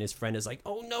foolish and his friend is like,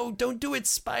 oh no, don't do it,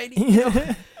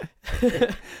 Spidey.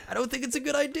 I don't think it's a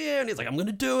good idea. And he's like, I'm going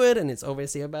to do it. And it's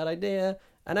obviously a bad idea.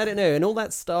 And I don't know. And all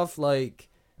that stuff, like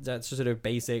that sort of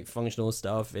basic functional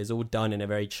stuff, is all done in a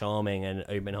very charming and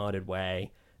open-hearted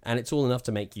way. And it's all enough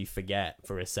to make you forget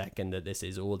for a second that this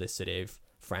is all this sort of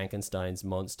Frankenstein's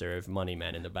monster of money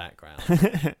men in the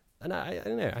background. And I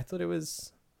don't know. I thought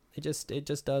it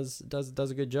just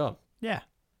does a good job. Yeah,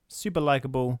 super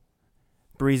likable,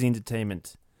 breezy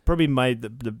entertainment. Probably made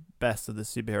the best of the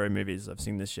superhero movies I've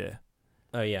seen this year.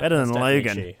 Oh yeah, better than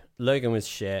Logan. True. Logan was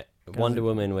shit. Wonder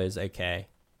Woman was okay.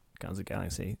 Guardians of the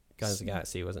Galaxy. Guardians of the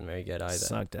Galaxy wasn't very good either.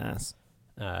 Sucked ass.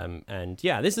 And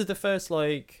yeah, this is the first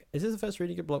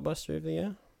really good blockbuster of the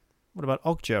year. What about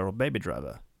Okja or Baby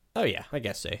Driver? Oh yeah, I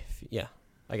guess so. Yeah.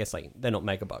 I guess like they're not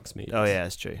megabucks movies. Oh yeah,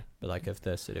 that's true. But like of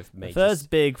the sort of major, the first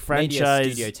big franchise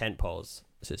studio tentpoles,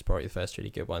 so it's probably the first really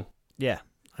good one. Yeah,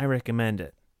 I recommend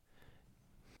it.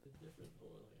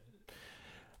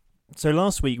 So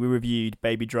last week we reviewed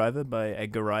Baby Driver by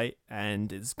Edgar Wright,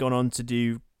 and it's gone on to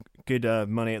do good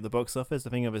money at the box office. I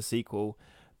think of a sequel,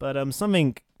 but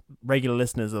something regular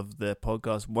listeners of the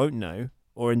podcast won't know,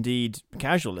 or indeed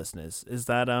casual listeners, is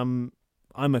that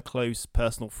I'm a close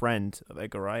personal friend of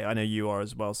Edgar Wright. I know you are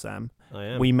as well, Sam. I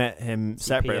am. We met him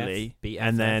separately, BFF.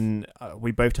 and then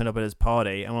we both turned up at his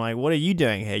party, and we're like, what are you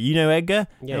doing here? You know Edgar?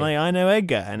 Yeah. And like, I know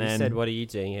Edgar. And you then said, what are you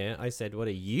doing here? I said, what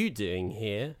are you doing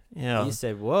here? Yeah. You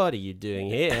said, what are you doing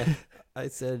here? I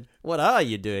said, what are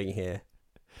you doing here?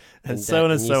 And so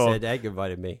on and so on. You said, Edgar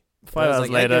invited me. 5 hours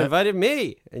like, later. Edgar invited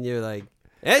me. And you were like,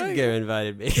 Edgar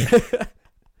invited me.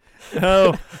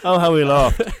 oh, how we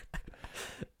laughed.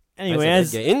 Anyway,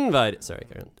 Edgar invited. Sorry,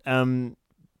 Karen.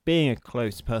 Being a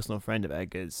close personal friend of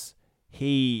Edgar's,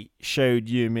 he showed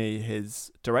you and me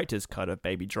his director's cut of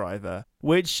Baby Driver,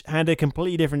 which had a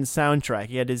completely different soundtrack.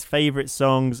 He had his favorite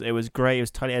songs. It was great. It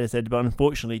was tightly edited, but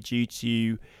unfortunately, due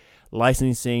to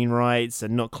licensing rights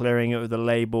and not clearing it with the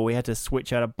label, we had to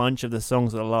switch out a bunch of the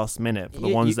songs at the last minute for the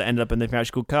ones that ended up in the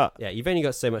theatrical cut. Yeah, you've only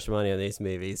got so much money on these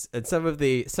movies, and some of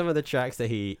the tracks that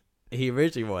he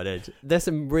originally wanted, there's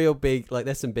some real big, like,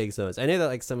 there's some big songs. I know that,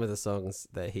 like, some of the songs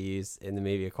that he used in the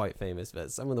movie are quite famous,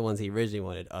 but some of the ones he originally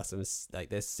wanted are some, like,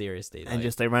 they're seriously, like, and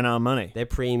just they ran out of money. They're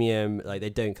premium, like, they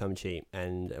don't come cheap,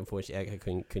 and unfortunately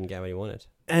Edgar couldn't get what he wanted.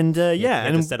 And he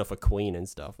had to settle for Queen and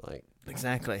stuff, like,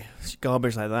 exactly,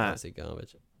 garbage like that. Absolute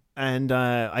garbage. And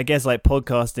I guess, like,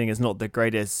 podcasting is not the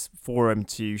greatest forum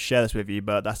to share this with you,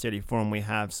 but that's the only forum we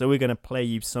have. So we're going to play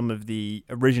you some of the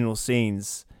original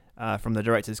scenes from the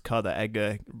director's cut that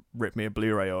Edgar ripped me a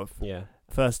Blu-ray of. Yeah.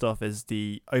 First off is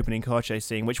the opening car chase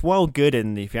scene, which, while good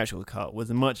in the theatrical cut,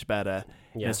 was much better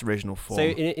in its original form. So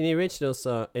in the original,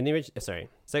 so in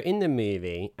the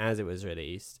movie, as it was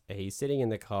released, he's sitting in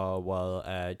the car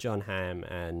while John Hamm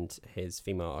and his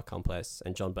female accomplice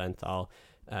and John Bernthal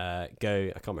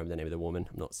go. I can't remember the name of the woman.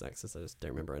 I'm not sexist. I just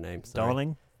don't remember her name.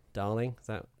 Sorry. Darling. Is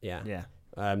that? Yeah. Yeah.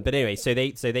 But anyway, so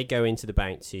they go into the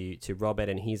bank to rob it,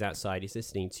 and he's outside. He's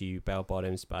listening to Bell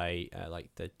Bottoms by like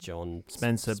the John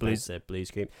Spencer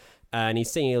Blues Group, and he's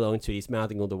singing along to it. He's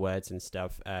mouthing all the words and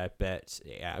stuff. But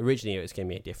yeah, originally it was going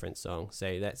to be a different song.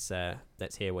 So let's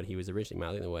hear what he was originally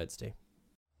mouthing the words to.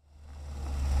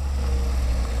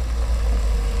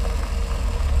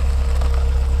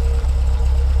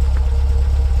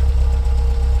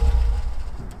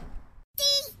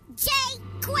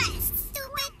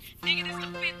 Nigga, this the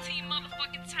 15th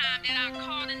motherfucking time that I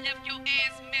called and left your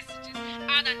ass messages.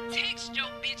 I done text your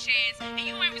bitch ass and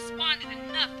you ain't responded to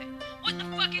nothing. What the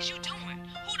fuck is you doing?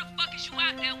 Who the fuck is you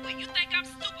out there with? You think I'm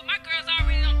stupid? My girls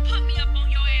already done put me up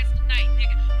on your ass tonight,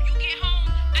 nigga. When you get home,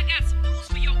 I got some news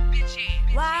for your bitch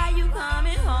ass. Why you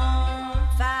coming home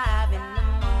 5 in the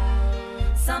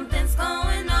morning? Something's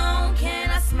going on.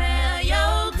 Can I smell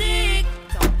your dick?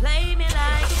 Don't play me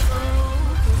like a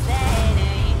fool, 'cause that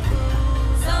ain't cool.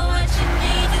 So what you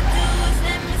need to do is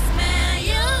let me smell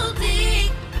your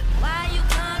dick. Why you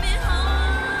coming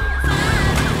home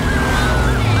 5 in the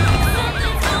morning?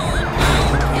 Something's going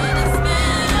on. Can I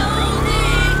smell your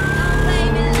dick? Don't play me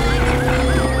like a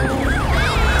fool.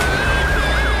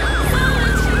 So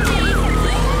what you need to do is let me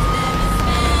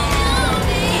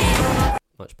smell your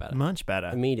dick. Much better. Much better.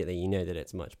 Immediately, you know that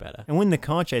it's much better. And when the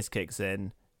car chase kicks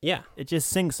in, yeah, it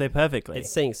just syncs so perfectly. It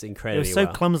syncs incredibly It was so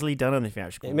well. clumsily done on the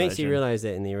theatrical It makes you version. realize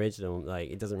that in the original,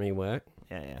 like, it doesn't really work.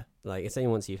 Yeah. Like, it's only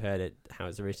once you've heard it how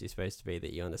it's originally supposed to be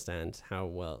that you understand how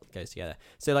well it goes together.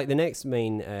 So, like, the next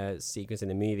main sequence in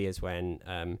the movie is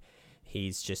when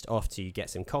he's just off to get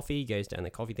some coffee. He goes down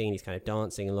the coffee thing. And he's kind of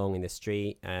dancing along in the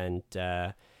street, and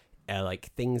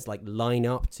like, things like line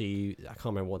up to, I can't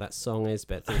remember what that song is,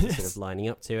 but things are sort of lining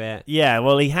up to it. Yeah,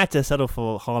 well, he had to settle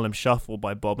for Harlem Shuffle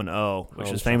by Bob and Earl, which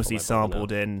Harlem was Shuffle famously by Bob and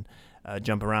sampled in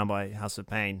Jump Around by House of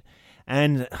Pain.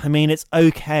 And, I mean, it's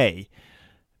okay,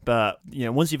 but, you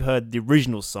know, once you've heard the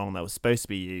original song that was supposed to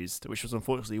be used, which was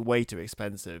unfortunately way too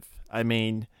expensive, I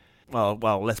mean, well,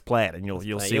 let's play it and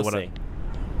you'll see what I...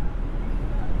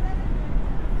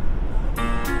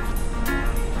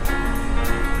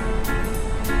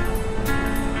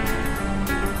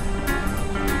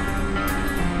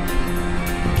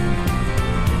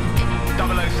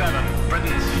 007,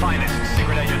 Britain's finest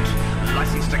secret agent,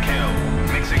 licensed to kill,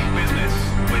 mixing business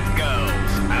with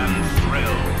girls and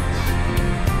thrills.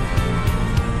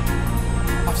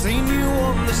 I've seen you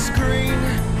on the screen,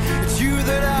 it's you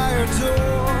that I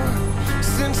adore.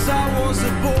 Since I was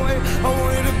a boy, I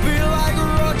wanted to be like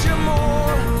Roger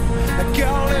Moore. A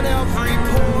girl in every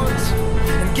port,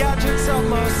 and gadgets up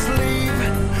my sleeve.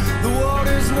 The world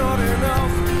is not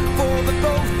enough for the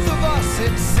both of us,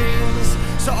 it seems.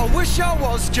 So I wish I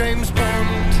was James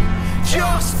Bond,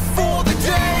 just for the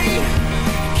day,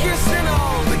 kissing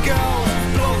all the girls,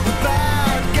 blow the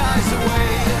bad guys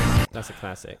away. That's a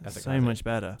classic. So much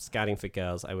better. Scouting for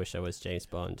girls. I wish I was James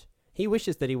Bond. He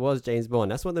wishes that he was James Bond.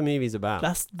 That's what the movie's about.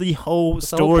 That's the whole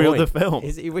story of the film.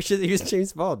 He wishes he was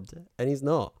James Bond, and he's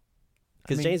not.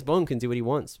 Because I mean, James Bond can do what he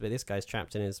wants, but this guy's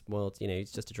trapped in his world. You know,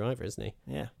 he's just a driver, isn't he?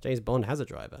 Yeah. James Bond has a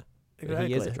driver. Exactly.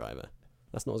 He is a driver.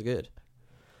 That's not as good.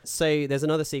 So there's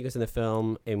another sequence in the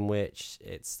film in which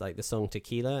it's like the song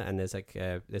Tequila, and there's like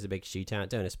there's a big shootout.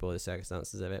 Don't want to spoil the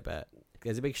circumstances of it, but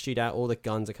there's a big shootout. All the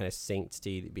guns are kind of synced to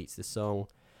the beats of the song.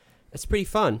 It's pretty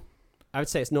fun. I would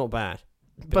say it's not bad,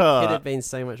 but it could have been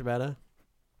so much better.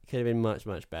 It could have been much,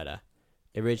 much better.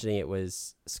 Originally, it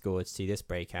was scored to this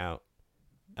breakout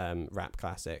rap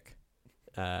classic,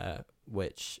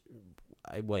 which,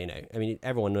 well, you know, I mean,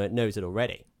 everyone knows it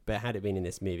already. But had it been in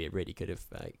this movie, it really could have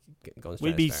gone.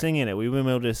 We'd be singing it. We wouldn't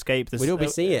be able to escape this. We'd all be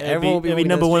singing it. Everyone would be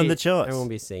number one in the charts. Everyone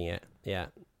would be singing it. Yeah.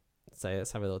 So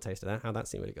let's have a little taste of that. How that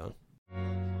scene would have gone.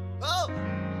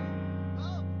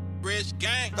 Rich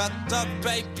gang, fucked up,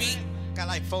 baby. Got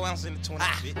like 4 ounces in the 20,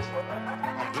 bitch.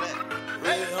 I'm black.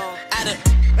 I done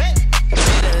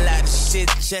did a lot of shit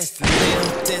just to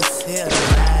live this here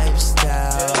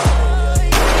lifestyle.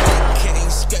 Came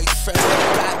straight from the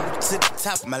bottom to the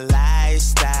top of my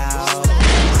lifestyle.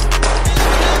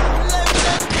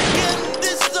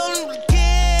 This on the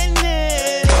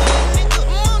beginning.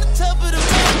 I'm on the top of the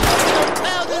mountain,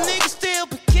 clouds, and niggas still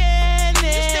beginning.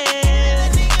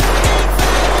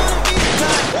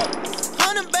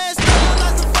 On the best,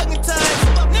 lots of fucking time.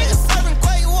 Niggas serving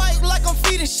great white like I'm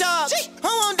feeding sharks. I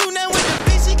won't do nothing with the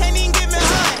bitch, she can't even get me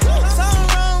high. Something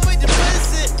wrong with the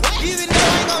pussy, even though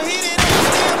I ain't gon' hit it, I'ma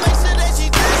still make sure that she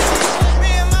does it. Me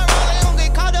and my roller ain't gon'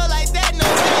 get caught up like that, no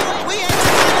way. We ain't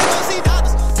gonna go see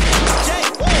doctors. Jay,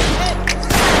 hey.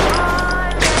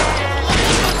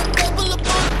 Double up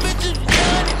on the bitches,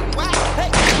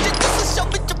 hey, this is your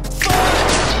bitch, I'm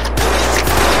performing. I do this shit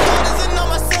for my daughters and all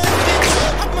my sons, bitch.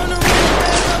 I'm on the road,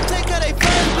 back up, take her they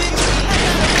first, bitch. I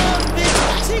got a mom,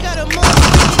 bitch. She got a mom.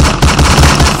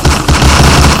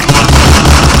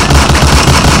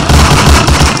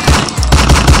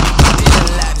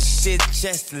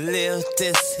 Just to live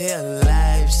this here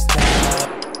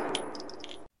lifestyle.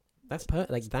 That's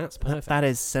perfect. That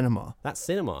is cinema. That's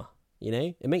cinema. You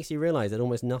know, it makes you realise that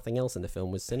almost nothing else in the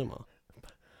film was cinema.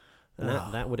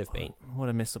 And that would have been. What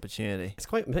a missed opportunity. It's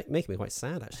quite making me quite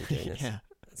sad actually doing this. Yeah.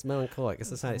 It's melancholic.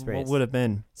 It's a sad experience. What would have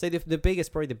been? So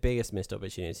probably the biggest missed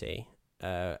opportunity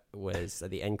was at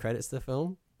the end credits of the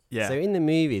film. Yeah. So in the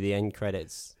movie, the end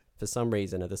credits for some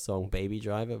reason are the song "Baby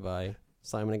Driver" by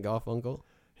Simon and Garfunkel.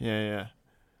 Yeah.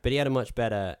 But he had a much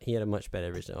better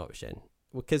original option.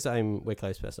 Because we're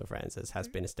close personal friends, as has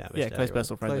been established. Yeah, close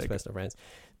personal friends. Close personal friends.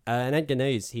 And Edgar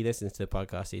knows, he listens to the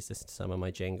podcast, he's listened to some of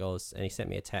my jingles, and he sent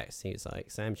me a text. He was like,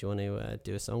 Sam, do you want to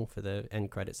do a song for the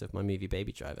end credits of my movie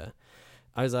Baby Driver?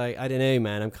 I was like, I don't know,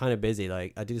 man, I'm kind of busy.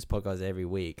 Like, I do this podcast every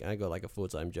week. I got like a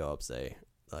full-time job, so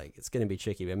like it's going to be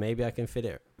tricky, but maybe I can fit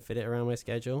it around my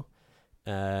schedule.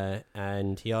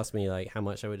 And he asked me like how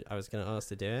much I was going to ask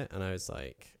to do it, and I was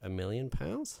like, £1 million?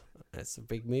 That's a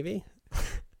big movie.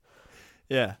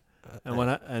 Yeah.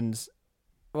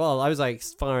 Well, I was like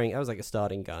I was like a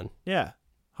starting gun. Yeah.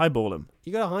 Highball him.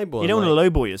 You got to highball him. You don't want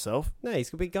to lowball yourself. No,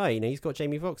 he's a big guy. You know, he's got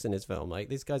Jamie Foxx in his film. Like,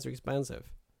 these guys are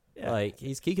expensive. Yeah. Like,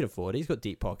 he can afford it. He's got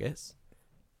deep pockets.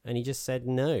 And he just said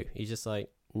no. He's just like,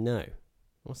 no.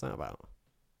 What's that about?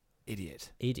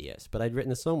 Idiot. But I'd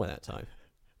written a song by that time.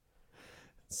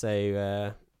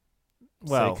 So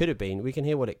well, it could have been. We can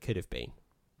hear what it could have been.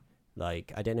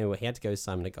 Like, I don't know. He had to go with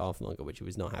Simon and Garfunkel, which he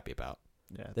was not happy about.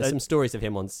 Yeah, There's some stories of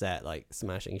him on set, like,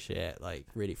 smashing shit, like,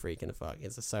 really freaking the fuck.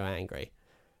 He's just so angry.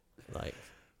 Like,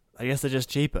 I guess they're just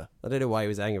cheaper. I don't know why he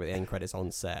was angry with the end credits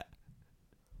on set.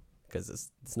 Because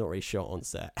it's not really shot on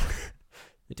set.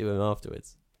 They do them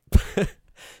afterwards.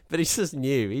 But he just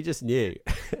knew. He just knew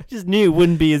it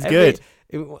wouldn't be as good.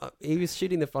 He was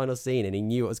shooting the final scene and he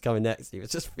knew what was coming next. He was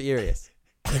just furious.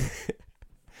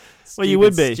 Well, you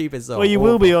would be. Stupid song. Well, you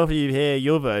will be after you hear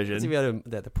your version. Let's see if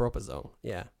we had the proper song.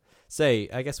 Yeah. So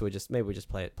I guess we'll just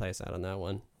play us out on that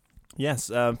one. Yes.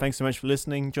 Thanks so much for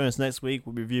listening. Join us next week.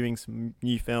 We'll be reviewing some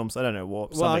new films. I don't know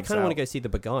what. Well, I kind of want to go see The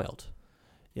Beguiled.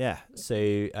 Yeah.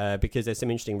 So because there's some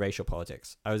interesting racial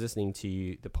politics. I was listening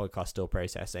to the podcast Still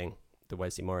Processing, the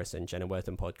Wesley Morris and Jenna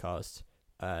Wortham podcast,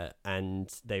 and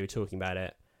they were talking about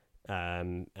it.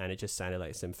 And it just sounded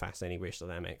like some fascinating racial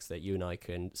dynamics that you and I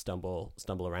can stumble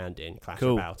around in, clash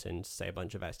about, and say a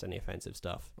bunch of accidentally offensive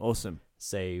stuff. Awesome.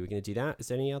 So we're going to do that. Is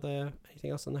there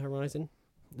anything else on the horizon?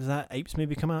 Does that Apes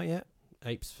movie come out yet?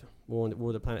 Apes, War of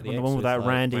the Planet of the Apes. The one with that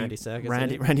Randy Serkis.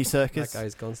 Randy Serkis. That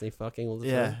guy's constantly fucking all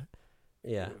the time.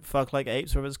 Yeah. Fuck like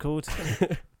apes, whatever it's called.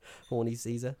 Horny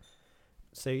Caesar.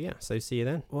 So see you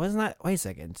then. Well, isn't that? Wait a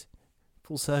second.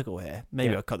 Full circle here.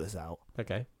 Maybe I'll cut this out.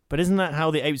 Okay. But isn't that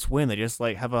how the apes win? They just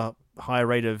like have a higher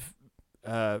rate of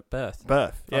birth.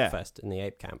 Fuckfest in the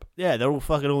ape camp. Yeah, they're all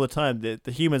fucking all the time.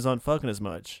 The humans aren't fucking as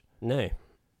much. No.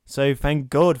 So thank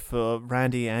God for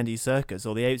Andy Serkis,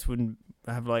 or the apes wouldn't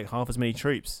have like half as many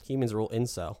troops. Humans are all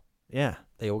incel. Yeah.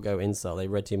 They all go incel. They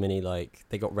read too many, like,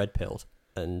 they got red pilled,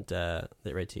 and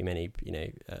they read too many,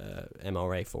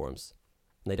 MRA forums.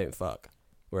 And they don't fuck.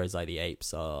 Whereas like the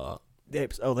apes are. The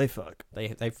apes, they fuck.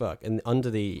 They fuck. And under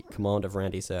the command of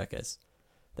Randy Serkis,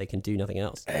 they can do nothing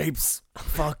else. Apes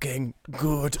fucking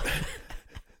good.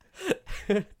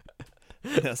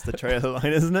 That's the trailer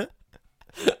line, isn't it?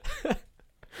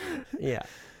 Yeah.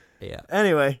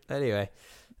 Anyway.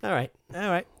 All right.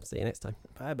 See you next time.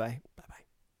 Bye-bye.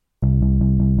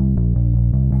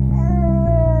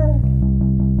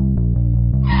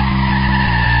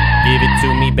 Give it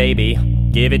to me, baby.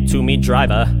 Give it to me,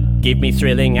 driver. Give me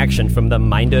thrilling action from the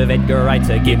mind of Edgar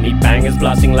Writer. Give me bangers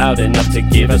blasting loud enough to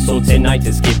give us all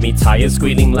tinnitus. Give me tires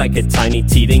squealing like a tiny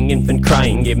teething infant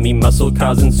crying. Give me muscle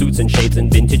cars and suits and shades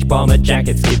and vintage bomber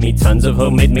jackets. Give me tons of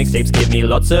homemade mixtapes. Give me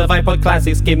lots of iPod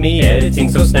classics. Give me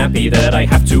editing so snappy that I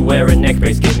have to wear a neck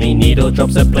brace. Give me needle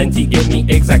drops aplenty. Give me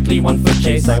exactly 1 foot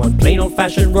chase. I want plain old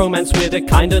fashioned romance with a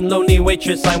kind and lonely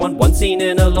waitress. I want one scene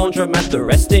in a laundromat, the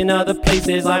rest in other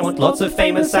places. I want lots of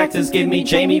famous actors. Give me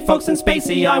Jamie Foxx and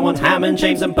Spacey. I want Hammond,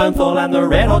 James and Bernthal and the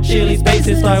Red Hot Chili's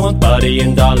bassist. I want Buddy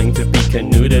and Darling to be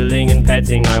canoodling and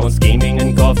petting. I want scheming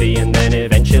and coffee and then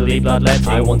eventually bloodletting.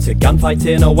 I want a gunfight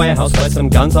in a warehouse where some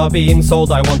guns are being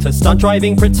sold. I want a stunt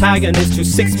driving protagonist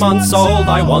who's 6 months old.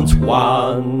 I want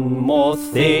one more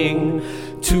thing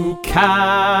to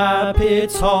cap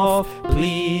it off.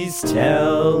 Please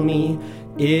tell me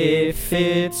if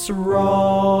it's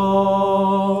wrong.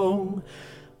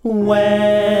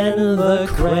 When the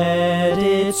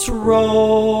credits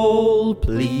roll,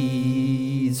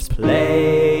 please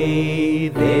play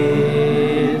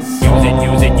this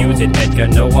song. Use it, Edgar,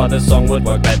 no other song would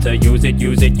work better. Use it,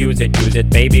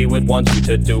 baby would want you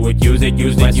to do it. Use it,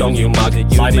 my song you mark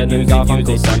it. Simon and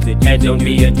Garfunkel sucked it. Ed, don't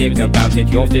be a dick about it.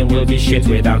 Your film will be shit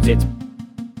without it.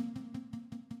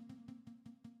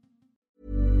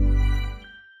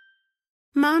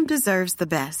 Mom deserves the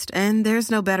best, and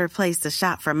there's no better place to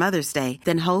shop for Mother's Day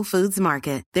than Whole Foods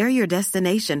Market. They're your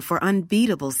destination for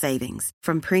unbeatable savings,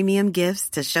 from premium gifts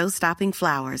to show-stopping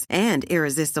flowers and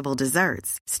irresistible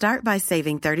desserts. Start by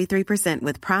saving 33%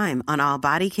 with Prime on all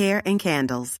body care and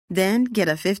candles. Then get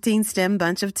a 15-stem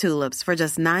bunch of tulips for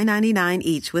just $9.99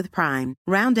 each with Prime.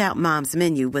 Round out Mom's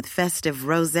menu with festive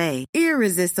rosé,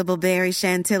 irresistible berry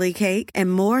chantilly cake,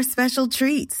 and more special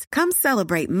treats. Come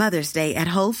celebrate Mother's Day at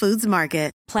Whole Foods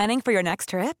Market. Planning for your next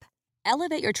trip?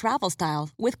 Elevate your travel style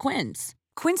with Quince.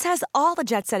 Quince has all the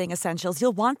jet-setting essentials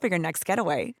you'll want for your next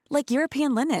getaway, like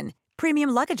European linen, premium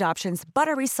luggage options,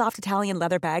 buttery soft Italian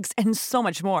leather bags, and so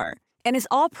much more. And is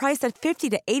all priced at 50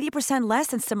 to 80% less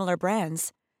than similar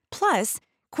brands. Plus,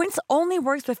 Quince only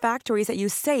works with factories that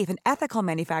use safe and ethical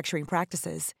manufacturing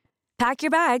practices. Pack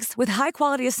your bags with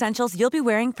high-quality essentials you'll be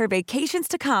wearing for vacations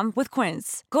to come with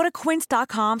Quince. Go to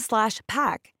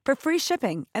quince.com/pack for free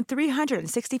shipping and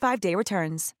 365-day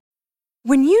returns.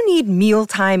 When you need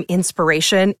mealtime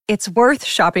inspiration, it's worth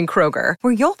shopping Kroger,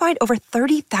 where you'll find over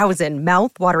 30,000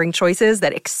 mouth-watering choices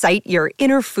that excite your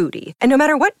inner foodie. And no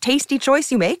matter what tasty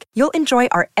choice you make, you'll enjoy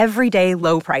our everyday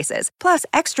low prices, plus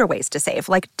extra ways to save,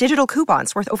 like digital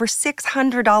coupons worth over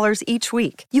 $600 each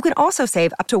week. You can also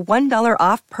save up to $1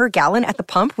 off per gallon at the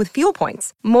pump with fuel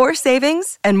points. More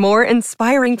savings and more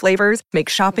inspiring flavors make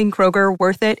shopping Kroger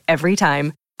worth it every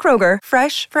time. Kroger,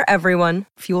 fresh for everyone.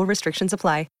 Fuel restrictions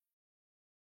apply.